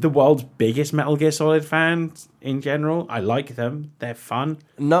not the world's biggest Metal Gear Solid fan in general. I like them. They're fun.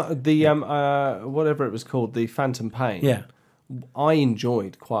 No, the whatever it was called, the Phantom Pain. Yeah. I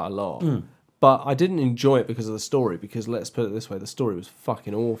enjoyed quite a lot. But I didn't enjoy it because of the story, because let's put it this way, the story was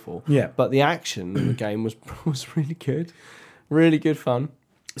fucking awful. Yeah. But the action in the game was really good. Really good fun.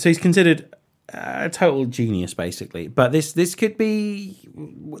 So he's considered a total genius, basically. But this could be...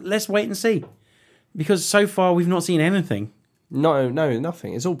 Let's wait and see. Because so far we've not seen anything. No,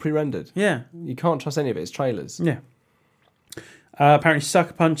 nothing. It's all pre-rendered. Yeah. You can't trust any of it. It's trailers. Yeah. Apparently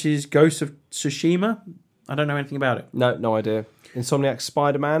Sucker Punch's Ghost of Tsushima. I don't know anything about it. No idea. Insomniac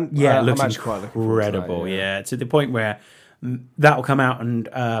Spider-Man. Yeah, it looks I'm actually quite looking forward to that, incredible. Yeah, to the point where that will come out and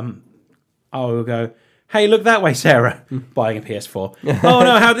I will go, hey, look that way, Sarah, buying a PS4. Oh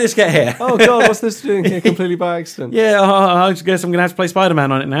no, how did this get here? Oh god, what's this doing here completely by accident? Yeah, I guess I'm going to have to play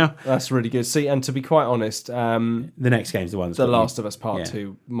Spider-Man on it now. That's really good. See, and to be quite honest, The next game's the one that's The got Last of Us Part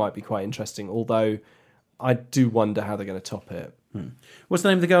 2 might be quite interesting, although I do wonder how they're going to top it. What's the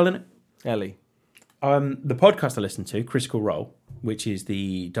name of the girl in it? Ellie. The podcast I listen to, Critical Role, which is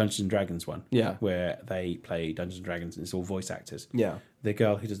the Dungeons and Dragons one, Yeah. where they play Dungeons and Dragons and it's all voice actors. Yeah. The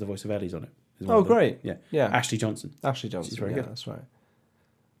girl who does the voice of Ellie's on it. is one Oh, of them. great. Yeah. Yeah. Ashley Johnson. Ashley Johnson. She's very yeah, good. That's right.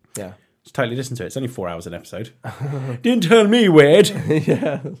 Yeah. Just totally listen to it. It's only 4 hours an episode. Didn't tell me, weird.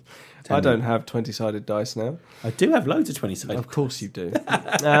 Yeah. I don't have 20-sided dice now. I do have loads of 20-sided. Of course you do.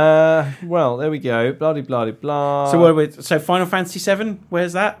 Well, there we go. Bloody, bloody, blah. So what are we, so Final Fantasy VII,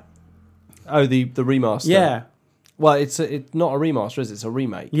 where's that? Oh, the remaster. Yeah. Well, it's not a remaster, is it? It's a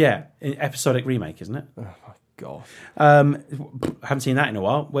remake. Yeah. An episodic remake, isn't it? Oh my god. Haven't seen that in a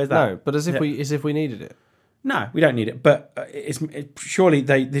while. Where's that? No, but as if we needed it. No, we don't need it. But surely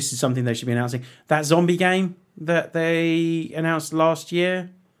this is something they should be announcing. That zombie game that they announced last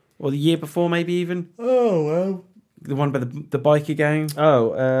year, or the year before, maybe even. Oh well. The one by the biker gang.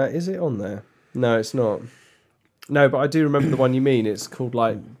 Oh, is it on there? No, it's not. No, but I do remember the one you mean. It's called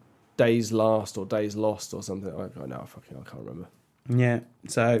like Days Last or Days Lost or something. I can't remember. Yeah.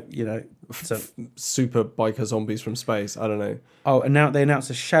 So Super biker zombies from space. I don't know. Oh, and now they announced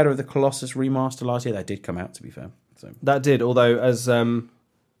the Shadow of the Colossus remaster last year. That did come out, to be fair. So That did, although as I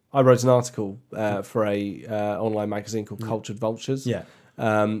wrote an article for a online magazine called Cultured Vultures. yeah.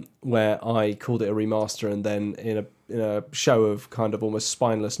 Where I called it a remaster, and then in a show of kind of almost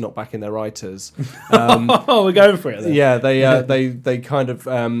spineless not backing their writers. Oh, we're going for it then. Yeah, they kind of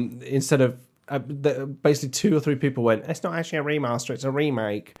instead of basically 2 or 3 people went, it's not actually a remaster, it's a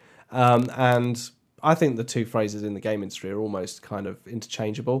remake, and I think the two phrases in the game industry are almost kind of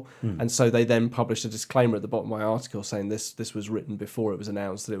interchangeable, and so they then published a disclaimer at the bottom of my article saying this was written before it was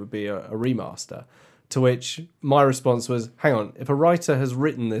announced that it would be a remaster. To which my response was, hang on, if a writer has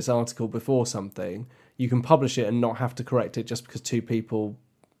written this article before something, you can publish it and not have to correct it just because 2 people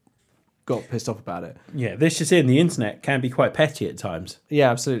got pissed off about it. Yeah, this just in, the internet can be quite petty at times. Yeah,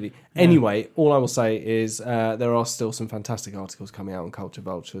 absolutely. Anyway, all I will say is there are still some fantastic articles coming out on Culture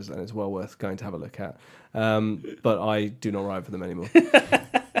Vultures, and it's well worth going to have a look at. But I do not write for them anymore.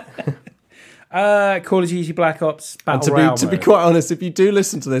 Call of Duty Black Ops Battle And Royale to be mode. quite honest, if you do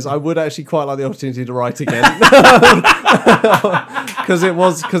listen to this, I would actually quite like the opportunity to write again, because it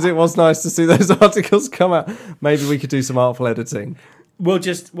was nice to see those articles come out. Maybe we could do some artful editing.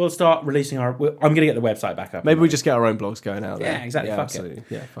 we'll start releasing our. I'm going to get the website back up. Maybe we just get our own blogs going out there. Yeah, exactly. Fuck absolutely. it.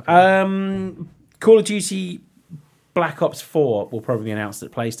 Yeah, fuck it. Call of Duty Black Ops 4 will probably be announced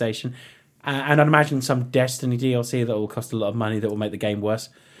at PlayStation, and I'd imagine some Destiny DLC that will cost a lot of money that will make the game worse.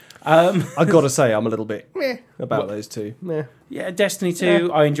 I've got to say, I'm a little bit meh about those two. Meh. Yeah, Destiny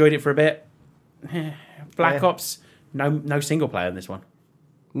 2, I enjoyed it for a bit. Black Yeah. Ops, no single player in this one.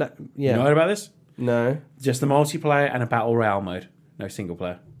 No, You yeah. know about this? No. Just the multiplayer and a battle royale mode. No single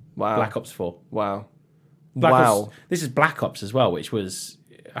player. Wow. Black Ops 4. Wow. Black wow. Ops, this is Black Ops as well, which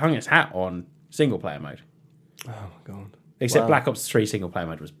hung its hat on single player mode. Oh, my God. Except Wow. Black Ops 3 single player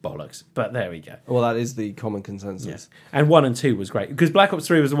mode was bollocks. But there we go. Well, that is the common consensus. And 1 and 2 was great. Because Black Ops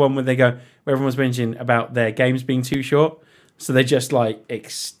 3 was the one where where everyone was mentioning about their games being too short. So they just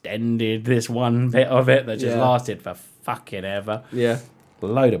extended this one bit of it that just lasted for fucking ever. Yeah.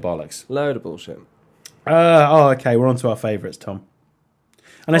 Load of bollocks. Load of bullshit. Okay, we're on to our favourites, Tom.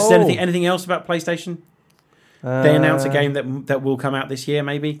 Unless there's Oh. anything else about PlayStation? They announce a game that will come out this year,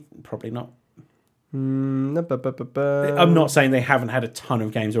 maybe? Probably not. I'm not saying they haven't had a ton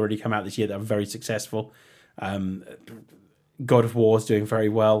of games already come out this year that are very successful. God of War's doing very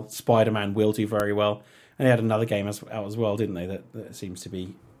well. Spider-Man will do very well. And they had another game out as well, didn't they? That seems to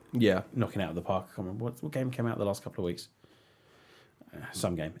be knocking out of the park. I can't remember what game came out the last couple of weeks.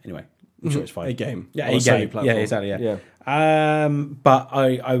 Some game, anyway. I'm sure it's fine. A game. Yeah, On a Sony game. platform. Yeah, exactly. Yeah. But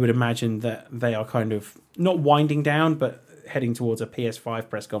I would imagine that they are kind of not winding down, but heading towards a PS5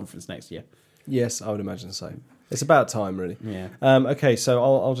 press conference next year. Yes, I would imagine so. It's about time, really. Yeah. Okay, so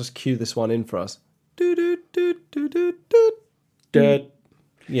I'll just cue this one in for us.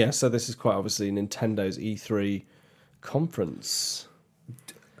 Yeah, so this is quite obviously Nintendo's E3 conference.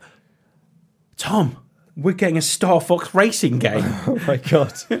 Tom, we're getting a Star Fox racing game. Oh my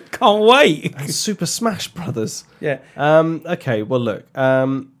God. Can't wait. Super Smash Brothers. Yeah. Okay, well, look.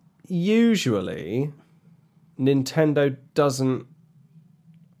 Usually, Nintendo doesn't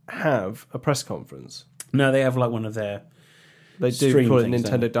have a press conference. No, they have one of their. They do Stream call it things,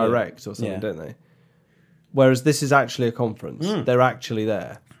 don't Nintendo they? Direct or something, Yeah. don't they? Whereas this is actually a conference. They're actually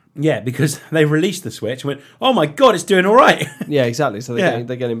there. Yeah, because they released the Switch and went, oh my God, it's doing all right. Yeah, exactly. So they're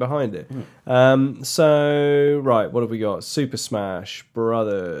getting behind it. So, right, what have we got? Super Smash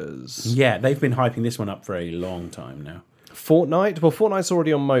Brothers. Yeah, they've been hyping this one up for a long time now. Fortnite? Well, Fortnite's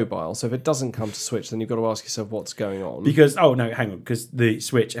already on mobile, so if it doesn't come to Switch, then you've got to ask yourself what's going on. Because, oh no, hang on, because the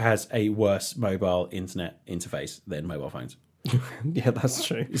Switch has a worse mobile internet interface than mobile phones. Yeah, that's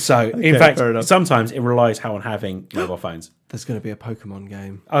true. So, in fact, sometimes it relies on having mobile phones. There's going to be a Pokemon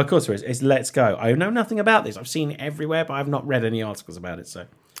game. Oh, of course there is. It's Let's Go. I know nothing about this. I've seen it everywhere, but I've not read any articles about it. So,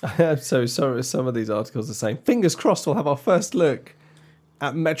 So some of these articles are saying, fingers crossed we'll have our first look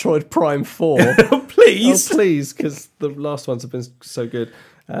at Metroid Prime 4. please. Oh, please, because the last ones have been so good.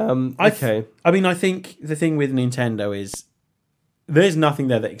 Okay. I think the thing with Nintendo is there's nothing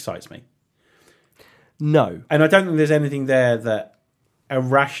there that excites me. No. And I don't think there's anything there that a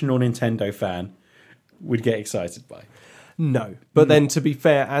rational Nintendo fan would get excited by. No. But then, to be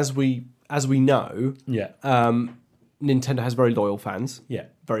fair, as we know, Yeah. Nintendo has very loyal fans. Yeah.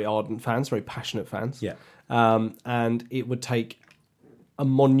 Very ardent fans, very passionate fans. Yeah. And it would take a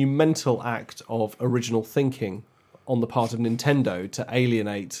monumental act of original thinking on the part of Nintendo to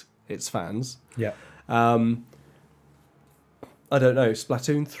alienate its fans. Yeah. I don't know,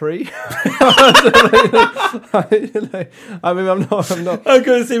 Splatoon 3? I mean, I'm not. I've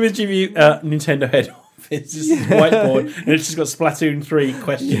got this image of you, Nintendo head office, just whiteboard, and it's just got Splatoon 3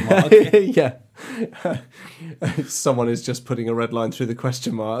 question mark. Yeah. Someone is just putting a red line through the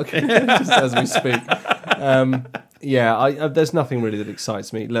question mark just as we speak. There's nothing really that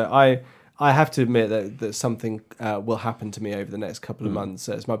excites me. Look, I have to admit that something will happen to me over the next couple of months.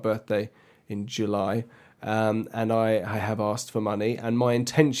 It's my birthday in July, and I have asked for money, and my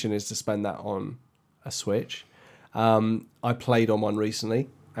intention is to spend that on a Switch. I played on one recently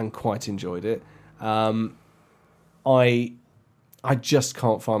and quite enjoyed it. I just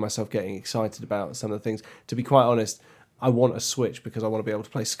can't find myself getting excited about some of the things. To be quite honest, I want a Switch because I want to be able to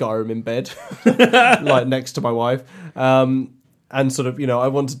play Skyrim in bed, like next to my wife. And sort of, I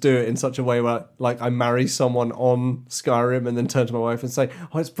want to do it in such a way where, like, I marry someone on Skyrim and then turn to my wife and say,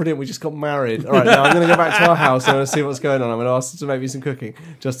 oh, it's brilliant, we just got married. All right, now I'm going to go back to our house and I'm going to see what's going on. I'm going to ask her to make me some cooking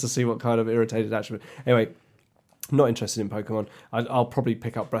just to see what kind of irritated attribute. Anyway, not interested in Pokemon. I'll probably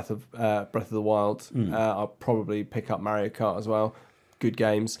pick up Breath of the Wild. I'll probably pick up Mario Kart as well. Good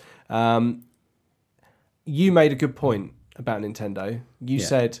games. You made a good point about Nintendo. You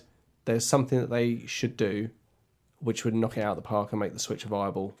said there's something that they should do which would knock it out of the park and make the Switch a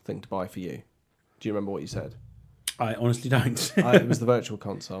viable thing to buy for you. Do you remember what you said? I honestly don't. It was the Virtual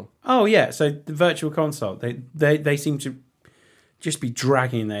Console. Oh yeah, so the Virtual Console, they seem to just be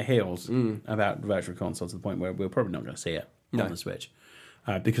dragging their heels about the Virtual Console to the point where we're probably not going to see it on the Switch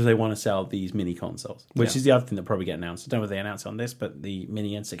because they want to sell these mini consoles, which is the other thing that probably get announced. I don't know if they announced on this, but the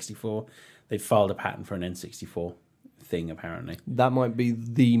mini N64, they filed a patent for an N64 thing apparently. That might be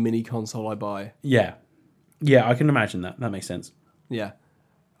the mini console I buy. Yeah, I can imagine that. That makes sense. Yeah,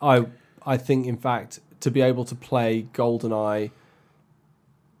 I think in fact to be able to play GoldenEye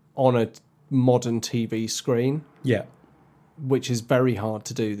on a modern TV screen, Yeah. which is very hard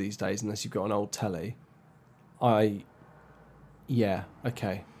to do these days unless you've got an old telly. Okay.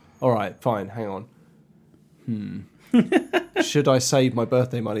 All right, fine, hang on. Should I save my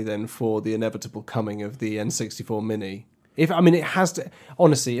birthday money then for the inevitable coming of the N64 Mini? It has to.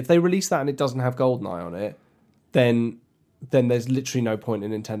 Honestly, if they release that and it doesn't have GoldenEye on it, then there's literally no point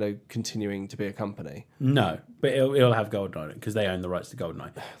in Nintendo continuing to be a company. No, but it'll have GoldenEye on it because they own the rights to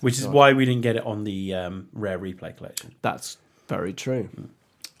GoldenEye, which is why we didn't get it on the Rare Replay collection. That's very true.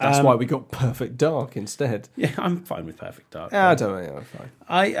 That's why we got Perfect Dark instead. Yeah, I'm fine with Perfect Dark. I don't know. I'm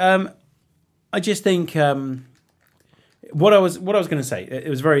fine. I just think what I was going to say. It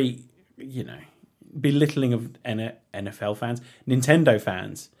was very, belittling of NFL fans, Nintendo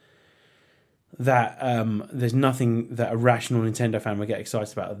fans. That there's nothing that a rational Nintendo fan would get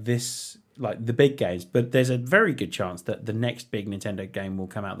excited about this, like the big games. But there's a very good chance that the next big Nintendo game will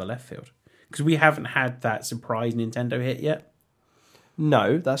come out the left field because we haven't had that surprise Nintendo hit yet.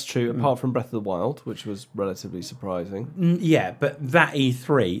 No, that's true. Apart from Breath of the Wild, which was relatively surprising. Yeah, but that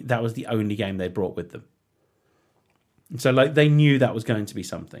E3, that was the only game they brought with them. So, they knew that was going to be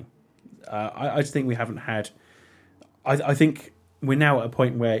something. I just think we haven't had. I think we're now at a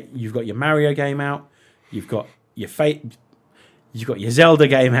point where you've got your Mario game out, you've got your you've got your Zelda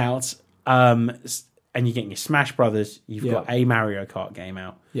game out, and you're getting your Smash Brothers. You've got a Mario Kart game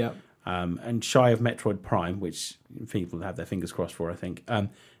out. Yeah. And shy of Metroid Prime, which people have their fingers crossed for, I think.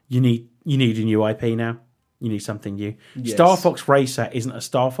 You need a new IP now. You need something new. Yes. Star Fox Racer isn't a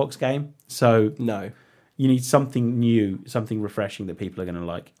Star Fox game, so No. you need something new, something refreshing that people are going to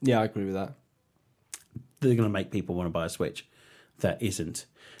like. Yeah, I agree with that. They're going to make people want to buy a Switch that isn't.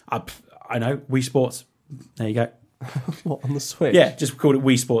 I know, Wii Sports. There you go. What, on the Switch? Yeah, just call it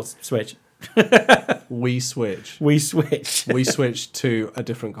Wii Sports Switch. We switch. We switch. We switch to a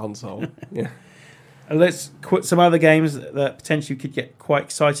different console. Yeah. Let's quit some other games that potentially could get quite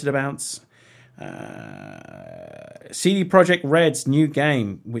excited about. CD Projekt Red's new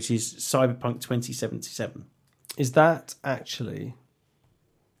game, which is Cyberpunk 2077. Is that actually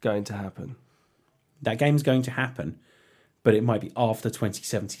going to happen? That game's going to happen, but it might be after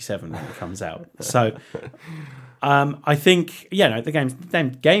 2077 when it comes out. So I think,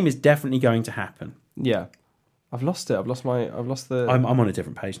 the game is definitely going to happen. Yeah. I've lost it. I've lost the. I'm on a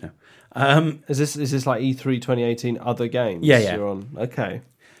different page now. Is this like E3 2018 other games? Yeah. You're on. Okay.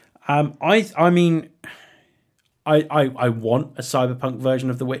 I mean, I want a Cyberpunk version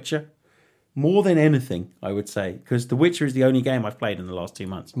of The Witcher more than anything, I would say, because The Witcher is the only game I've played in the last 2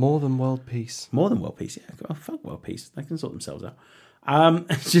 months. More than World Peace. More than World Peace, yeah. Oh, fuck World Peace. They can sort themselves out.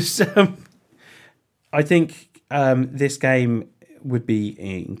 I think this game would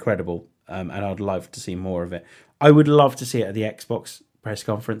be incredible, and I'd love to see more of it. I would love to see it at the Xbox press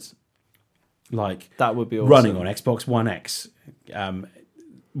conference. That would be awesome. Running on Xbox One X,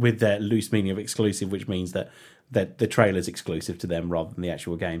 with their loose meaning of exclusive, which means that the trailer's exclusive to them rather than the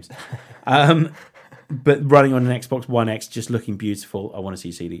actual games. But running on an Xbox One X, just looking beautiful. I want to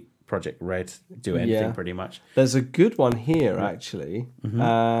see CD Projekt Red do anything pretty much. There's a good one here, actually.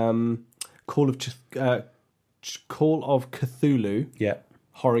 Mm-hmm. Call of Cthulhu. Yeah.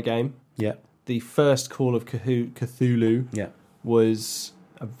 Horror game. Yeah. The first Call of Cthulhu was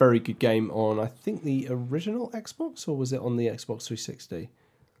a very good game on, I think, the original Xbox, or was it on the Xbox 360?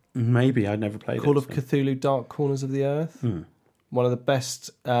 Maybe. I'd never played Call of Cthulhu Dark Corners of the Earth. One of the best,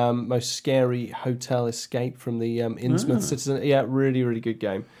 most scary hotel escape from the Innsmouth Citizen. Yeah, really, really good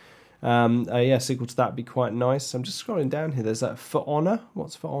game. Sequel to that would be quite nice. I'm just scrolling down here. There's that For Honor.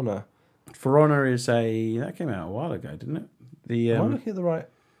 What's For Honor? For Honor is that came out a while ago, didn't it? Am I looking at the right?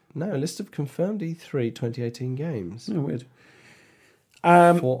 No, list of confirmed E3 2018 games. Oh, weird.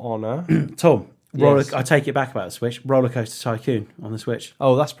 For Honor. Tom, Yes. I take it back about the Switch. Roller Coaster Tycoon on the Switch.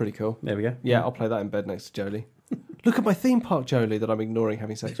 Oh, that's pretty cool. There we go. Yeah, I'll play that in bed next to Jolie. Look at my theme park, Jolie, that I'm ignoring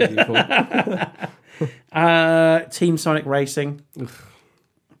having sex with you for. Team Sonic Racing.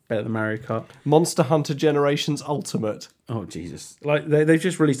 Better than Mario Kart. Monster Hunter Generations Ultimate. Oh, Jesus. They've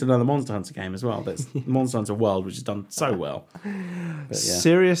just released another Monster Hunter game as well. That's Monster Hunter World, which has done so well. But, yeah.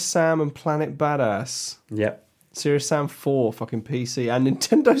 Serious Sam and Planet Badass. Yep. Serious Sam 4, fucking PC, and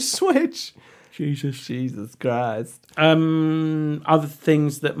Nintendo Switch. Jesus. Jesus Christ. Other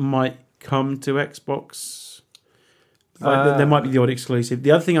things that might come to Xbox. There might be the odd exclusive.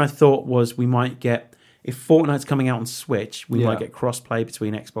 The other thing I thought was we might get, if Fortnite's coming out on Switch, we might get cross-play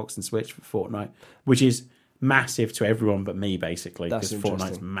between Xbox and Switch for Fortnite, which is massive to everyone but me, basically, because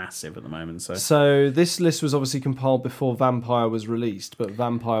Fortnite's massive at the moment. So this list was obviously compiled before Vampire was released, but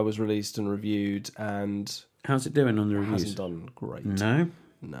Vampire was released and reviewed, and how's it doing on the reviews? hasn't done great. No?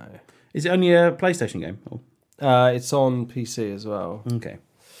 No. Is it only a PlayStation game? Or? It's on PC as well. Okay.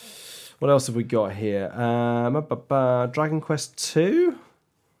 What else have we got here? Dragon Quest 2?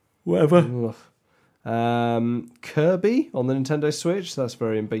 Whatever. Kirby on the Nintendo Switch. That's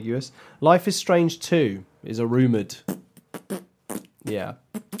very ambiguous. Life is Strange 2 is a rumoured. Yeah.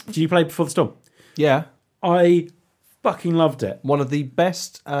 Did you play Before the Storm? Yeah. I fucking loved it. One of the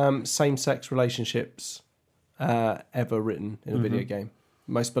best same-sex relationships ever written in a video game.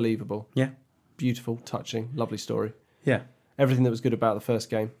 Most believable. Yeah. Beautiful, touching, lovely story. Yeah. Everything that was good about the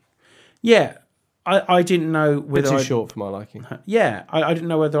first game. Yeah. I didn't know Bit whether too short for my liking. Yeah. I didn't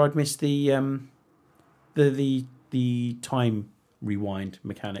know whether I'd missed the time rewind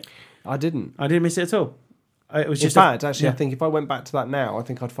mechanic. I didn't. I didn't miss it at all. It was In just fact, actually, I think if I went back to that now, I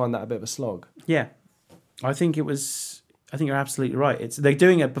think I'd find that a bit of a slog. Yeah. I think you're absolutely right. They're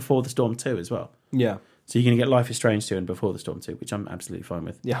doing it Before the Storm 2 as well. Yeah. So you're going to get Life is Strange 2 and Before the Storm 2, which I'm absolutely fine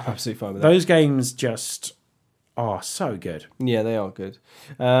with. Yeah, I'm absolutely fine with that. Those games just are so good. Yeah, they are good.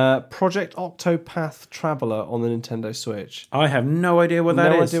 Project Octopath Traveler on the Nintendo Switch. I have no idea what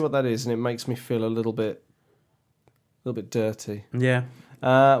that is. No idea what that is, and it makes me feel a little bit dirty. Yeah.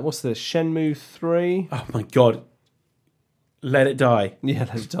 What's this? Shenmue 3? Oh my god. Let it die. Yeah,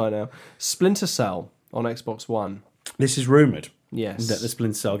 let it die now. Splinter Cell on Xbox One. This is rumoured Yes. that the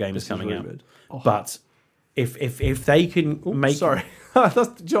Splinter Cell game is coming out. rumoured. Oh. But if they can make... Sorry.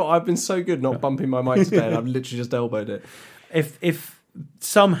 That's, Joe, I've been so good not bumping my mic today, and I've literally just elbowed it. If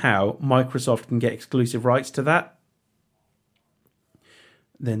somehow Microsoft can get exclusive rights to that,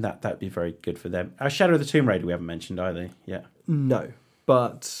 then that'd be very good for them. Shadow of the Tomb Raider we haven't mentioned either. Yeah. No,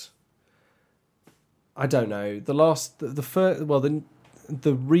 but I don't know. The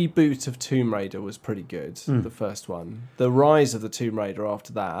reboot of Tomb Raider was pretty good. The first one. The Rise of the Tomb Raider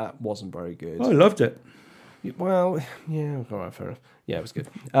after that wasn't very good. I loved it. Well, yeah, all right, fair enough. Yeah, it was good.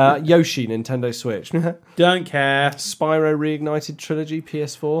 Yoshi, Nintendo Switch. Don't care. Spyro Reignited Trilogy,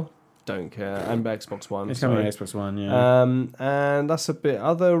 PS4. Don't care. And Xbox One. It's coming on Xbox One, yeah. And that's a bit.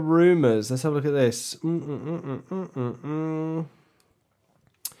 Other rumours. Let's have a look at this.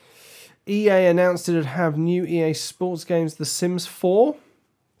 EA announced it would have new EA Sports games, The Sims 4.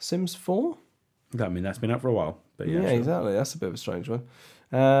 Sims 4? I mean, that's been out for a while. But yeah, Yeah, sure. exactly. That's a bit of a strange one.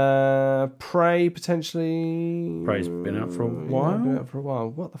 Prey, potentially. Prey's been out for a while. Been out for a while.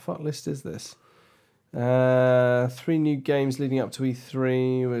 What the fuck list is this? 3 new games leading up to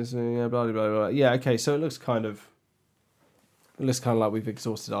E3. Blah, blah, blah, blah. Yeah, okay, so it looks kind of like we've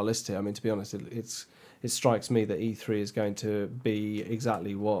exhausted our list here. I mean, to be honest, it strikes me that E3 is going to be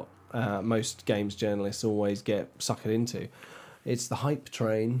exactly what most games journalists always get suckered into. It's the hype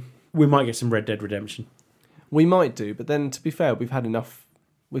train. We might get some Red Dead Redemption. We might do, but then to be fair, we've had enough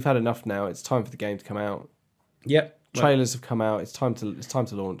now. It's time for the game to come out. Yep. Trailers have come out. It's time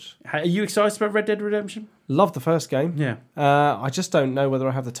to launch. Are you excited about Red Dead Redemption? Love the first game. Yeah. I just don't know whether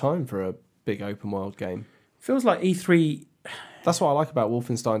I have the time for a big open world game. Feels like E3... That's what I like about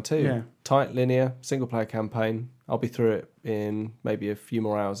Wolfenstein 2. Yeah. Tight, linear, single player campaign. I'll be through it in maybe a few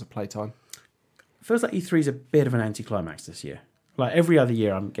more hours of playtime. Feels like E3 is a bit of an anticlimax this year. Like every other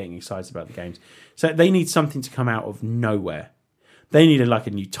year, I'm getting excited about the games. So they need something to come out of nowhere. They need a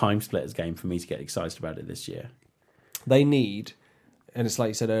new Time Splitters game for me to get excited about it this year. They need, and it's like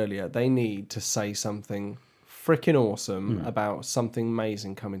you said earlier, they need to say something freaking awesome about something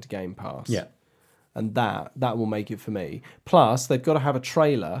amazing coming to Game Pass. Yeah. And that will make it for me. Plus, they've got to have a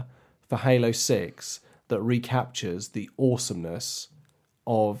trailer for Halo 6 that recaptures the awesomeness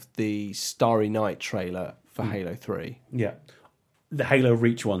of the Starry Night trailer for Halo 3. Yeah. The Halo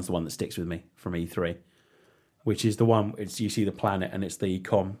Reach one's the one that sticks with me from E3, which is the one, you see the planet and it's the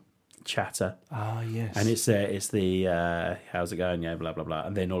comm chatter. Ah, yes. And it's the, how's it going? Yeah, blah, blah, blah.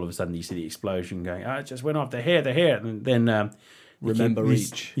 And then all of a sudden you see the explosion going, it just went off, they're here. And then... Remember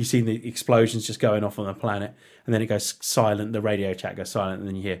Reach. You see the explosions just going off on the planet, and then it goes silent. The radio chat goes silent, and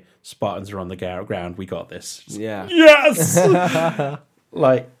then you hear Spartans are on the ground. We got this. Yeah. Yes.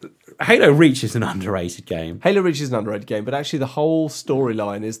 Halo Reach is an underrated game. Halo Reach is an underrated game, but actually the whole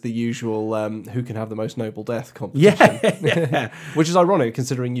storyline is the usual who can have the most noble death competition. Yeah. Which is ironic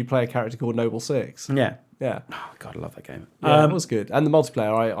considering you play a character called Noble Six. Yeah. Yeah. Oh God, I love that game. Yeah, it was good. And the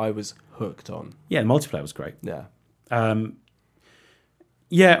multiplayer I was hooked on. Yeah, the multiplayer was great. Yeah.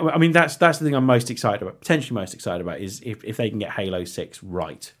 Yeah, I mean that's the thing I'm most excited about. Potentially most excited about is if they can get Halo 6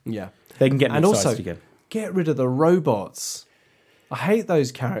 right. Yeah. They can get me And excited also, again. get rid of the robots. I hate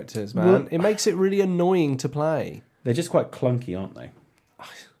those characters, man. It makes it really annoying to play. They're just quite clunky, aren't they?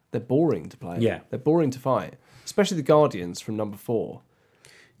 They're boring to play. Yeah. They're boring to fight. Especially the Guardians from number 4.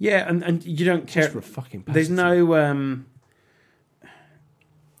 Yeah, and you don't care. Just for a fucking There's pathetic. no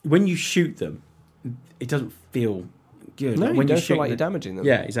when you shoot them, it doesn't feel good. No, Like, you when don't shoot feel like them- you're damaging them.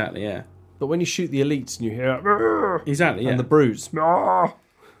 Yeah, exactly. Yeah, But when you shoot the elites and you hear exactly. Yeah, and the brutes yeah,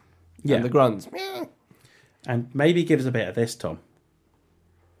 and the grunts. and maybe give us a bit of this, Tom.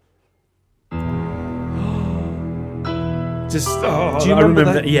 Just Do you I remember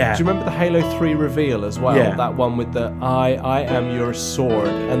remember that? Yeah, Do you remember the Halo 3 reveal as well? Yeah. That one with the I am your sword,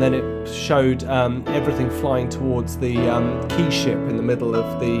 and then it showed everything flying towards the key ship in the middle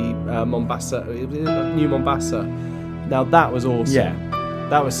of the Mombasa, New Mombasa. Now that was awesome. Yeah.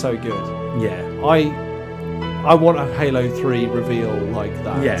 That was so good. yeah, I want a Halo 3 reveal like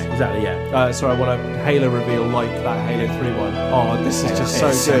that. yeah, exactly. Yeah. Sorry, I want a Halo reveal like that Halo 3 one. Oh, this is just so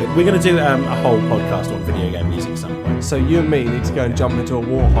good. We're going to do a whole podcast on video game music at some point. So you and me need to go and jump into a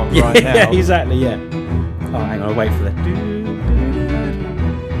warhawk Yeah, right now. yeah, exactly. Yeah. Oh, hang on, I'll wait for the.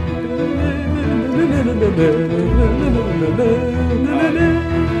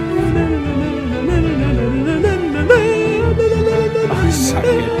 Oh, it's so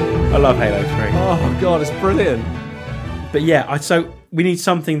good. I love Halo 3. Oh god, it's brilliant. But yeah, so we need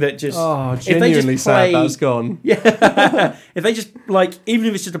something that just. Oh, if they genuinely just sad play, that's gone. Yeah. If they just like, even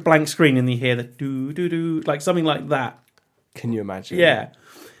if it's just a blank screen and you hear the do do do, like something like that. Can you imagine? Yeah.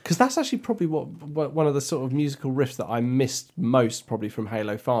 Because that's actually probably what one of the sort of musical riffs that I missed most probably from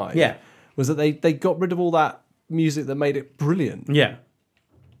Halo 5. Yeah. Was that they got rid of all that music that made it brilliant. Yeah.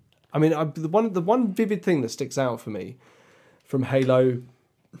 I mean, the one vivid thing that sticks out for me from Halo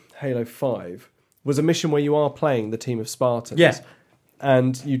 5 was a mission where you are playing the team of Spartans. Yeah.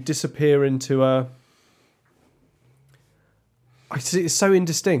 And you disappear into a... It's so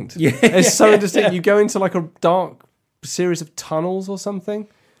indistinct. Yeah. It's so indistinct. You go into like a dark series of tunnels or something,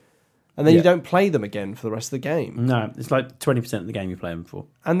 and then you Yeah. don't play them again for the rest of the game. No, it's like 20% of the game you play them for.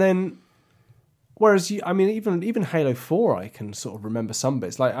 And then, whereas even Halo 4, I can sort of remember some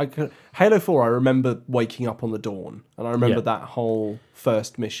bits. Like Halo 4, I remember waking up on the Dawn, and I remember Yeah. that whole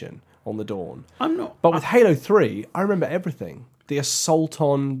first mission on the Dawn. I'm not. But with Halo 3, I remember everything: the assault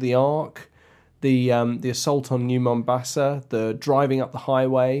on the Ark, the assault on New Mombasa, the driving up the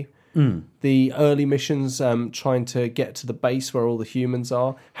highway. The early missions trying to get to the base where all the humans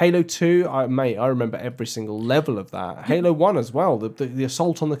are. Halo 2, I remember every single level of that. Halo 1 as well, the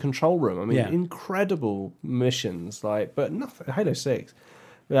assault on the control room. I mean, Yeah. incredible missions. But nothing. Halo 6.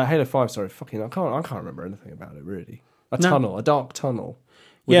 Halo 5, sorry, I can't remember anything about it, really. A dark tunnel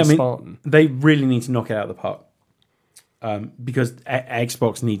with a Spartan. They really need to knock it out of the park. Because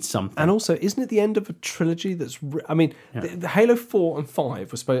Xbox needs something. And also, isn't it the end of a trilogy that's... the Halo 4 and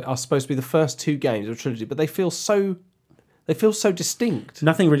 5 are supposed to be the first two games of a trilogy, but they feel so distinct.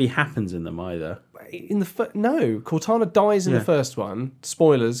 Nothing really happens in them either. In the no, Cortana dies in the first one.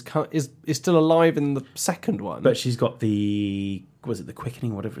 Spoilers, is still alive in the second one. But she's got the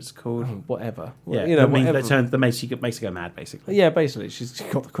quickening, whatever it's called. whatever. Yeah, whatever. that makes her go mad, basically. Yeah, basically, she's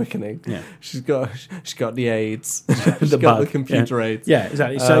got the quickening. Yeah. she's got the AIDS. She's got bug, the computer yeah. AIDS. Yeah,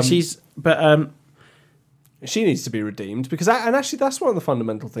 exactly. So She needs to be redeemed because, and actually, that's one of the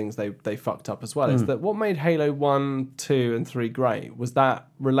fundamental things they fucked up as well. Is that what made Halo 1, 2, and 3 great was that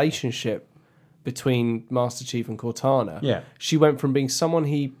relationship between Master Chief and Cortana. Yeah. She went from being someone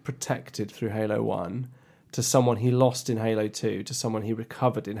he protected through Halo 1 to someone he lost in Halo 2 to someone he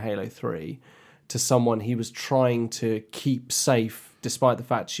recovered in Halo 3 to someone he was trying to keep safe despite the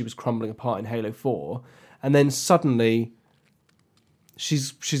fact she was crumbling apart in Halo 4. And then suddenly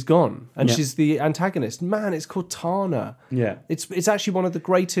she's gone and Yeah. she's the antagonist. Man, it's Cortana. Yeah. It's actually one of the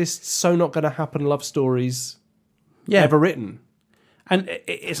greatest so not going to happen love stories Yeah. ever written. And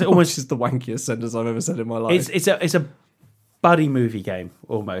it's Which almost is the wankiest sentence I've ever said in my life. it's a buddy movie game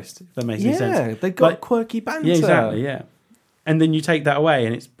almost. If that makes any sense. Yeah, they've got Like- quirky banter. Yeah, exactly. Yeah, and then you take that away,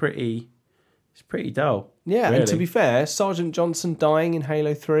 and it's pretty dull. Yeah, and to really. be fair, Sergeant Johnson dying in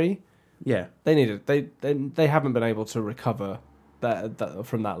Halo 3, Yeah, they haven't been able to recover that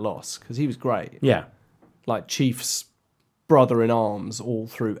from that loss because he was great. yeah. Like Chief's brother in arms all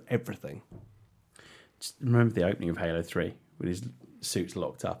through everything. Just remember the opening of Halo 3 with his suits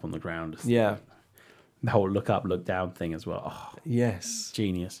locked up on the ground. Yeah. The whole look up, look down thing as well. Oh, Yes.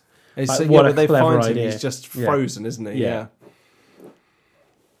 genius. but they clever find him. idea. He's just Yeah. frozen, isn't he? Yeah.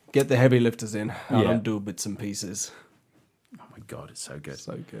 Get the heavy lifters in. I'll Yeah. undo bits and pieces. Oh my god, it's so good.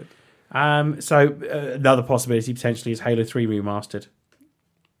 So good. Another possibility potentially is Halo 3 remastered.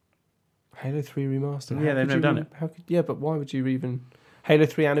 Halo 3 remastered. Yeah, How they've could never you done it. How could? Yeah, but why would you even Halo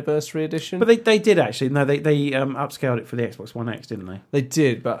 3 Anniversary Edition? But they did actually. No, they upscaled it for the Xbox One X, didn't they? They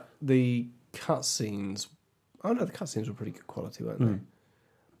did, but the cutscenes. Oh no, the cutscenes were pretty good quality, weren't they?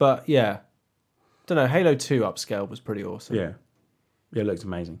 But yeah, don't know. Halo 2 upscale was pretty awesome. Yeah, it looked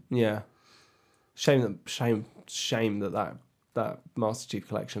amazing. Yeah. Shame that Master Chief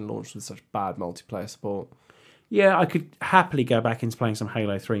Collection launched with such bad multiplayer support. Yeah, I could happily go back into playing some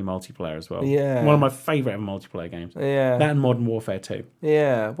Halo 3 multiplayer as well. Yeah. One of my favourite ever multiplayer games. Yeah. That and Modern Warfare 2.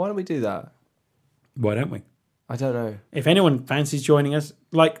 Yeah. Why don't we do that? Why don't we? I don't know. If anyone fancies joining us,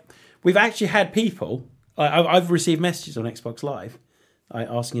 like, we've actually had people, I've received messages on Xbox Live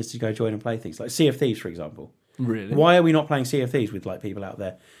asking us to go join and play things, like Sea of Thieves, for example. Really? Why are we not playing Sea of Thieves with, like, people out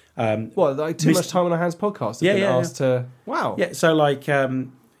there? What, like Too Much Time on Our Hands podcast? Have been asked to. Wow. Yeah, so, like, I've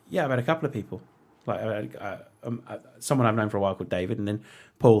had a couple of people. Like, someone I've known for a while called David, and then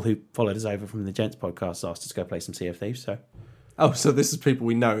Paul, who followed us over from the Gents podcast, asked us to go play some Sea of Thieves, so... Oh, so this is people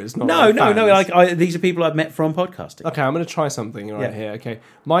we know. It's not. No. like fans. These are people I've met from podcasting. Okay, I'm going to try something right Yeah. here. Okay,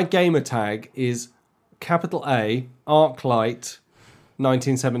 my gamer tag is capital A ArcLight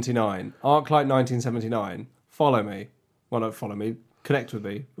 1979. ArcLight 1979. Follow me. Well, don't follow me. Connect with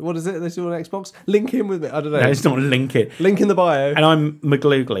me. What is it? They do on Xbox. Link in with me. I don't know. No, it's not LinkedIn. Link in the bio. And I'm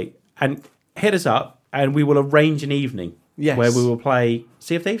McGloogly. And hit us up, and we will arrange an evening Yes. where we will play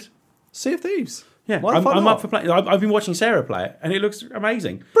Sea of Thieves. Sea of Thieves. Yeah, Why the fuck I'm not? up for playing. I've been watching Sarah play it, and it looks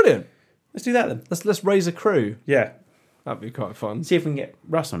amazing. Brilliant. Let's do that then. Let's raise a crew. Yeah. That'd be quite fun. See if we can get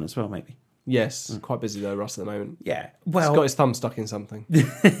Russ on as well, maybe. Yes, quite busy though, Russ, at the moment. Yeah. He's Well, got his thumb stuck in something.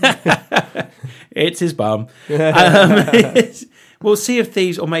 it's his bum. Well, Sea of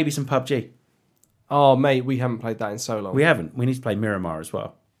Thieves or maybe some PUBG. Oh, mate, we haven't played that in so long. We haven't. We need to play Miramar as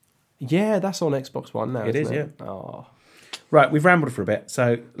well. Yeah, that's on Xbox One now. It isn't is, it? Oh. Right, we've rambled for a bit,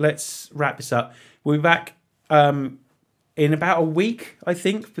 so let's wrap this up. We'll be back in about a week, I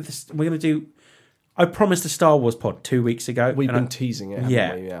think. For this, we're going to do... I promised a Star Wars pod 2 weeks ago. We've and been teasing it, haven't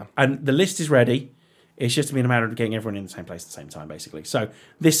yeah. we? Yeah. And the list is ready. It's just been a matter of getting everyone in the same place at the same time, basically. So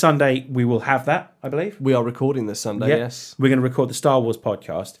this Sunday, we will have that, I believe. We are recording this Sunday, Yep. yes. We're going to record the Star Wars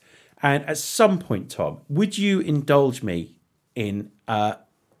podcast. And at some point, Tom, would you indulge me in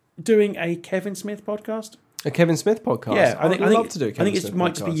doing a Kevin Smith podcast? A Kevin Smith podcast? Yeah, I would love to do a Kevin I think Smith it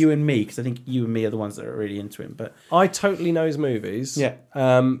might just be podcast. you and me, because I think you and me are the ones that are really into him. But I totally know his movies. Yeah.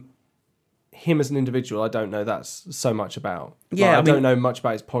 Him as an individual, I don't know that's so much about. Yeah, Like, I mean- don't know much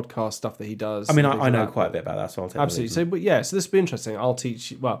about his podcast stuff that he does. I mean, and things I know like that. quite a bit about that, so I'll take the Absolutely. lead. So, but yeah, so this will be interesting. I'll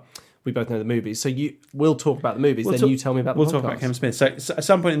teach you. Well, we both know the movies, so we'll talk about the movies. Then you tell me about the We'll podcast. talk about Kevin Smith. So at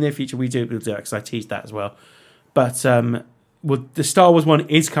some point in the near future, we'll do it because I teased that as well. But the Star Wars one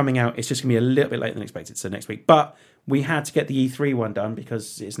is coming out. It's just going to be a little bit later than expected, so next week. But we had to get the E3 one done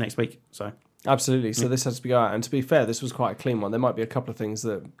because it's next week. So Absolutely. So this has to be out. And to be fair, this was quite a clean one. There might be a couple of things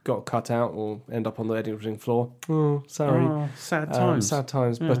that got cut out or end up on the editing floor. Oh, sorry. sad times. Sad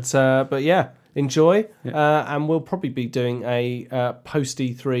times. Yeah. But yeah, enjoy. Yeah. And we'll probably be doing a post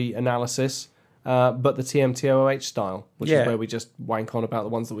E3 analysis, but the TMTOOH style, which Yeah. is where we just wank on about the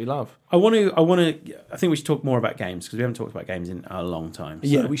ones that we love. I think we should talk more about games because we haven't talked about games in a long time. So.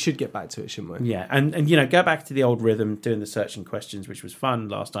 Yeah, we should get back to it, shouldn't we? Yeah, and you know, go back to the old rhythm, doing the searching questions, which was fun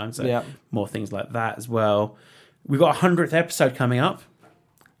last time. So Yeah. more things like that as well. We've got a 100th episode coming up.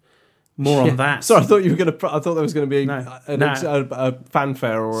 More on that. Sorry, I thought you were going to. I thought there was going to be No. a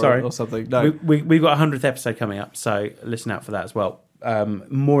fanfare or something. No, We've got a 100th episode coming up, so listen out for that as well.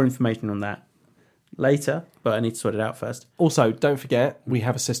 More information on that later, but I need to sort it out first. Also, don't forget we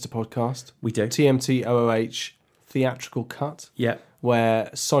have a sister podcast. We do. TMTOOH Theatrical Cut, Yeah, where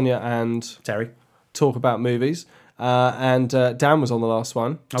Sonia and Terry. talk about movies. And Dan was on the last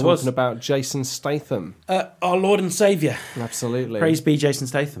one I was. talking about Jason Statham. Our Lord and Saviour. Absolutely. Praise be Jason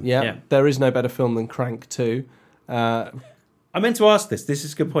Statham. Yeah, there is no better film than Crank 2. I meant to ask this. This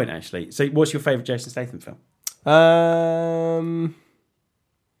is a good point, actually. So what's your favourite Jason Statham film?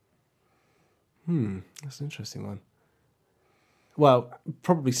 That's an interesting one. Well,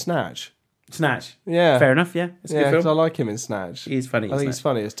 probably Snatch. Snatch. Yeah. Fair enough, yeah. It's a Yeah, good because I film. like him in Snatch. He is funny, I think isn't he's it?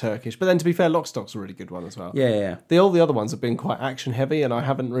 funny as Turkish. But then, to be fair, Lock, Stock's a really good one as well. Yeah. All the other ones have been quite action heavy, and I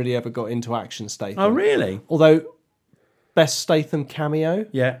haven't really ever got into action Statham. Oh, really? Although, best Statham cameo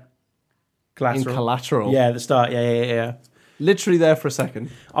Yeah. in Collateral. Yeah, the start. Yeah. Literally there for a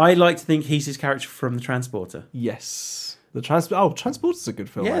second. I like to think he's his character from The Transporter. Yes. Transporter's a good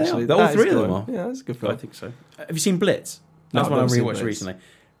film, Yeah, actually. all That is three of good. them are. Yeah, that's a good film. I think so. Have you seen Blitz? That's No, one I I've never seen rewatched Blitz. recently.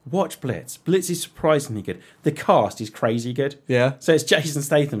 Watch Blitz. Blitz is surprisingly good. The cast is crazy good. Yeah. So it's Jason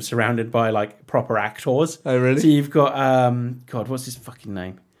Statham surrounded by like proper actors. Oh, really? So you've got God, what's his fucking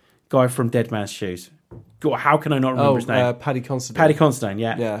name? Guy from Dead Man's Shoes. God, how can I not remember his name? Paddy Considine. Paddy Considine,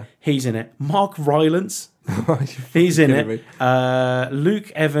 yeah. Yeah. He's in it. Mark Rylance. He's in kidding it. me.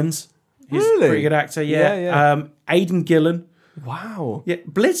 Luke Evans. He's Really? a pretty good actor, yeah. Yeah. Aidan Gillen. Wow. Yeah.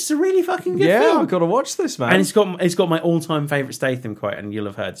 Blitz is a really fucking good Yeah, film. I've got to watch this, man. And it's got my all-time favourite Statham quote, and you'll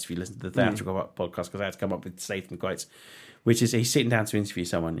have heard this if you listen to the Theatrical podcast, because I had to come up with Statham quotes, which is he's sitting down to interview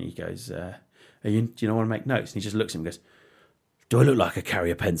someone, and he goes, do you not want to make notes? And he just looks at him and goes, do I look like I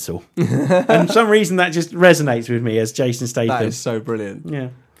carry a pencil? And for some reason that just resonates with me as Jason Statham. That is so brilliant. Yeah.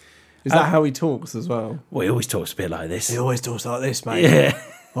 Is that how he talks as well? Well, he always talks a bit like this. He always talks like this, mate. Yeah.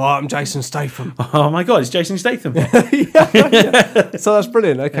 Oh, I'm Jason Statham. Oh my God, it's Jason Statham. So that's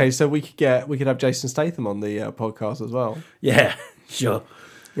brilliant. Okay, so we could have Jason Statham on the podcast as well. Yeah, sure.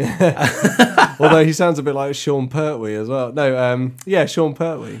 Although he sounds a bit like Sean Pertwee as well. No, Sean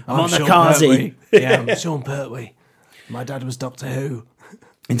Pertwee. I'm on the Sean Kazi. Pertwee. Yeah, I'm Sean Pertwee. My dad was Doctor Who.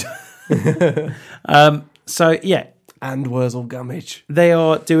 So yeah, And Wurzel Gummidge. they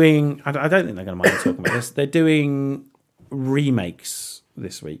are doing. I don't think they're going to mind talking about this. They're doing remakes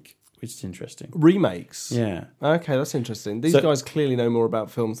this week, which is interesting. Remakes. Yeah, Okay, that's interesting. These So- guys clearly know more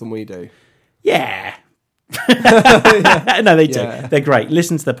about films than we do. yeah. No, they do. Yeah. They're great.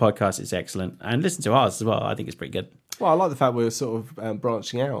 Listen to their podcast; it's excellent, and listen to ours as well. I think it's pretty good. Well, I like the fact we're sort of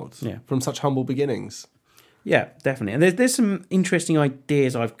branching out from such humble beginnings. Yeah, definitely. And there's some interesting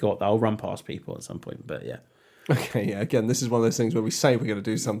ideas I've got that I'll run past people at some point. But yeah. Okay, yeah, again, this is one of those things where we say we're going to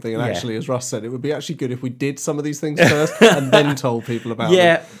do something, and Yeah. actually, as Russ said, it would be actually good if we did some of these things first and then told people about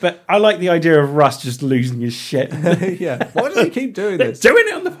Yeah, but I like the idea of Russ just losing his shit. them. Yeah. Why do they keep doing this? Doing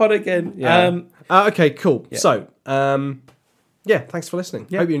it on the pod again. Yeah. Okay, cool. So, thanks for listening.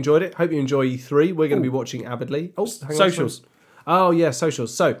 Yeah. Hope you enjoyed it. Hope you enjoy E3. We're going to be watching avidly. Oh, hang on. Socials. Oh, yeah,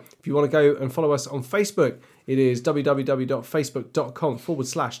 socials. So, if you want to go and follow us on Facebook, it is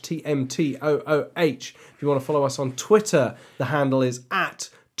www.facebook.com/TMTOOH. If you want to follow us on Twitter, the handle is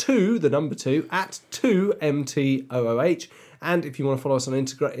 @2MTOOH. And if you want to follow us on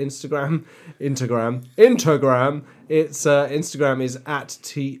Instagram, it's Instagram is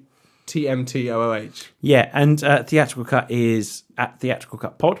 @TMTOOH. Yeah, and Theatrical Cut is at Theatrical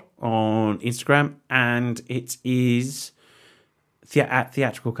Cut Pod on Instagram, and it is at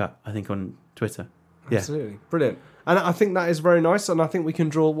Theatrical Cut, I think, on Twitter. Yeah. Absolutely. Brilliant. And I think that is very nice, and I think we can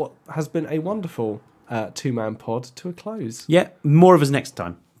draw what has been a wonderful two-man pod to a close. Yeah, more of us next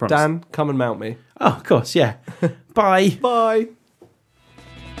time. Promise. Dan, come and mount me. Oh, of course, yeah. Bye. Bye.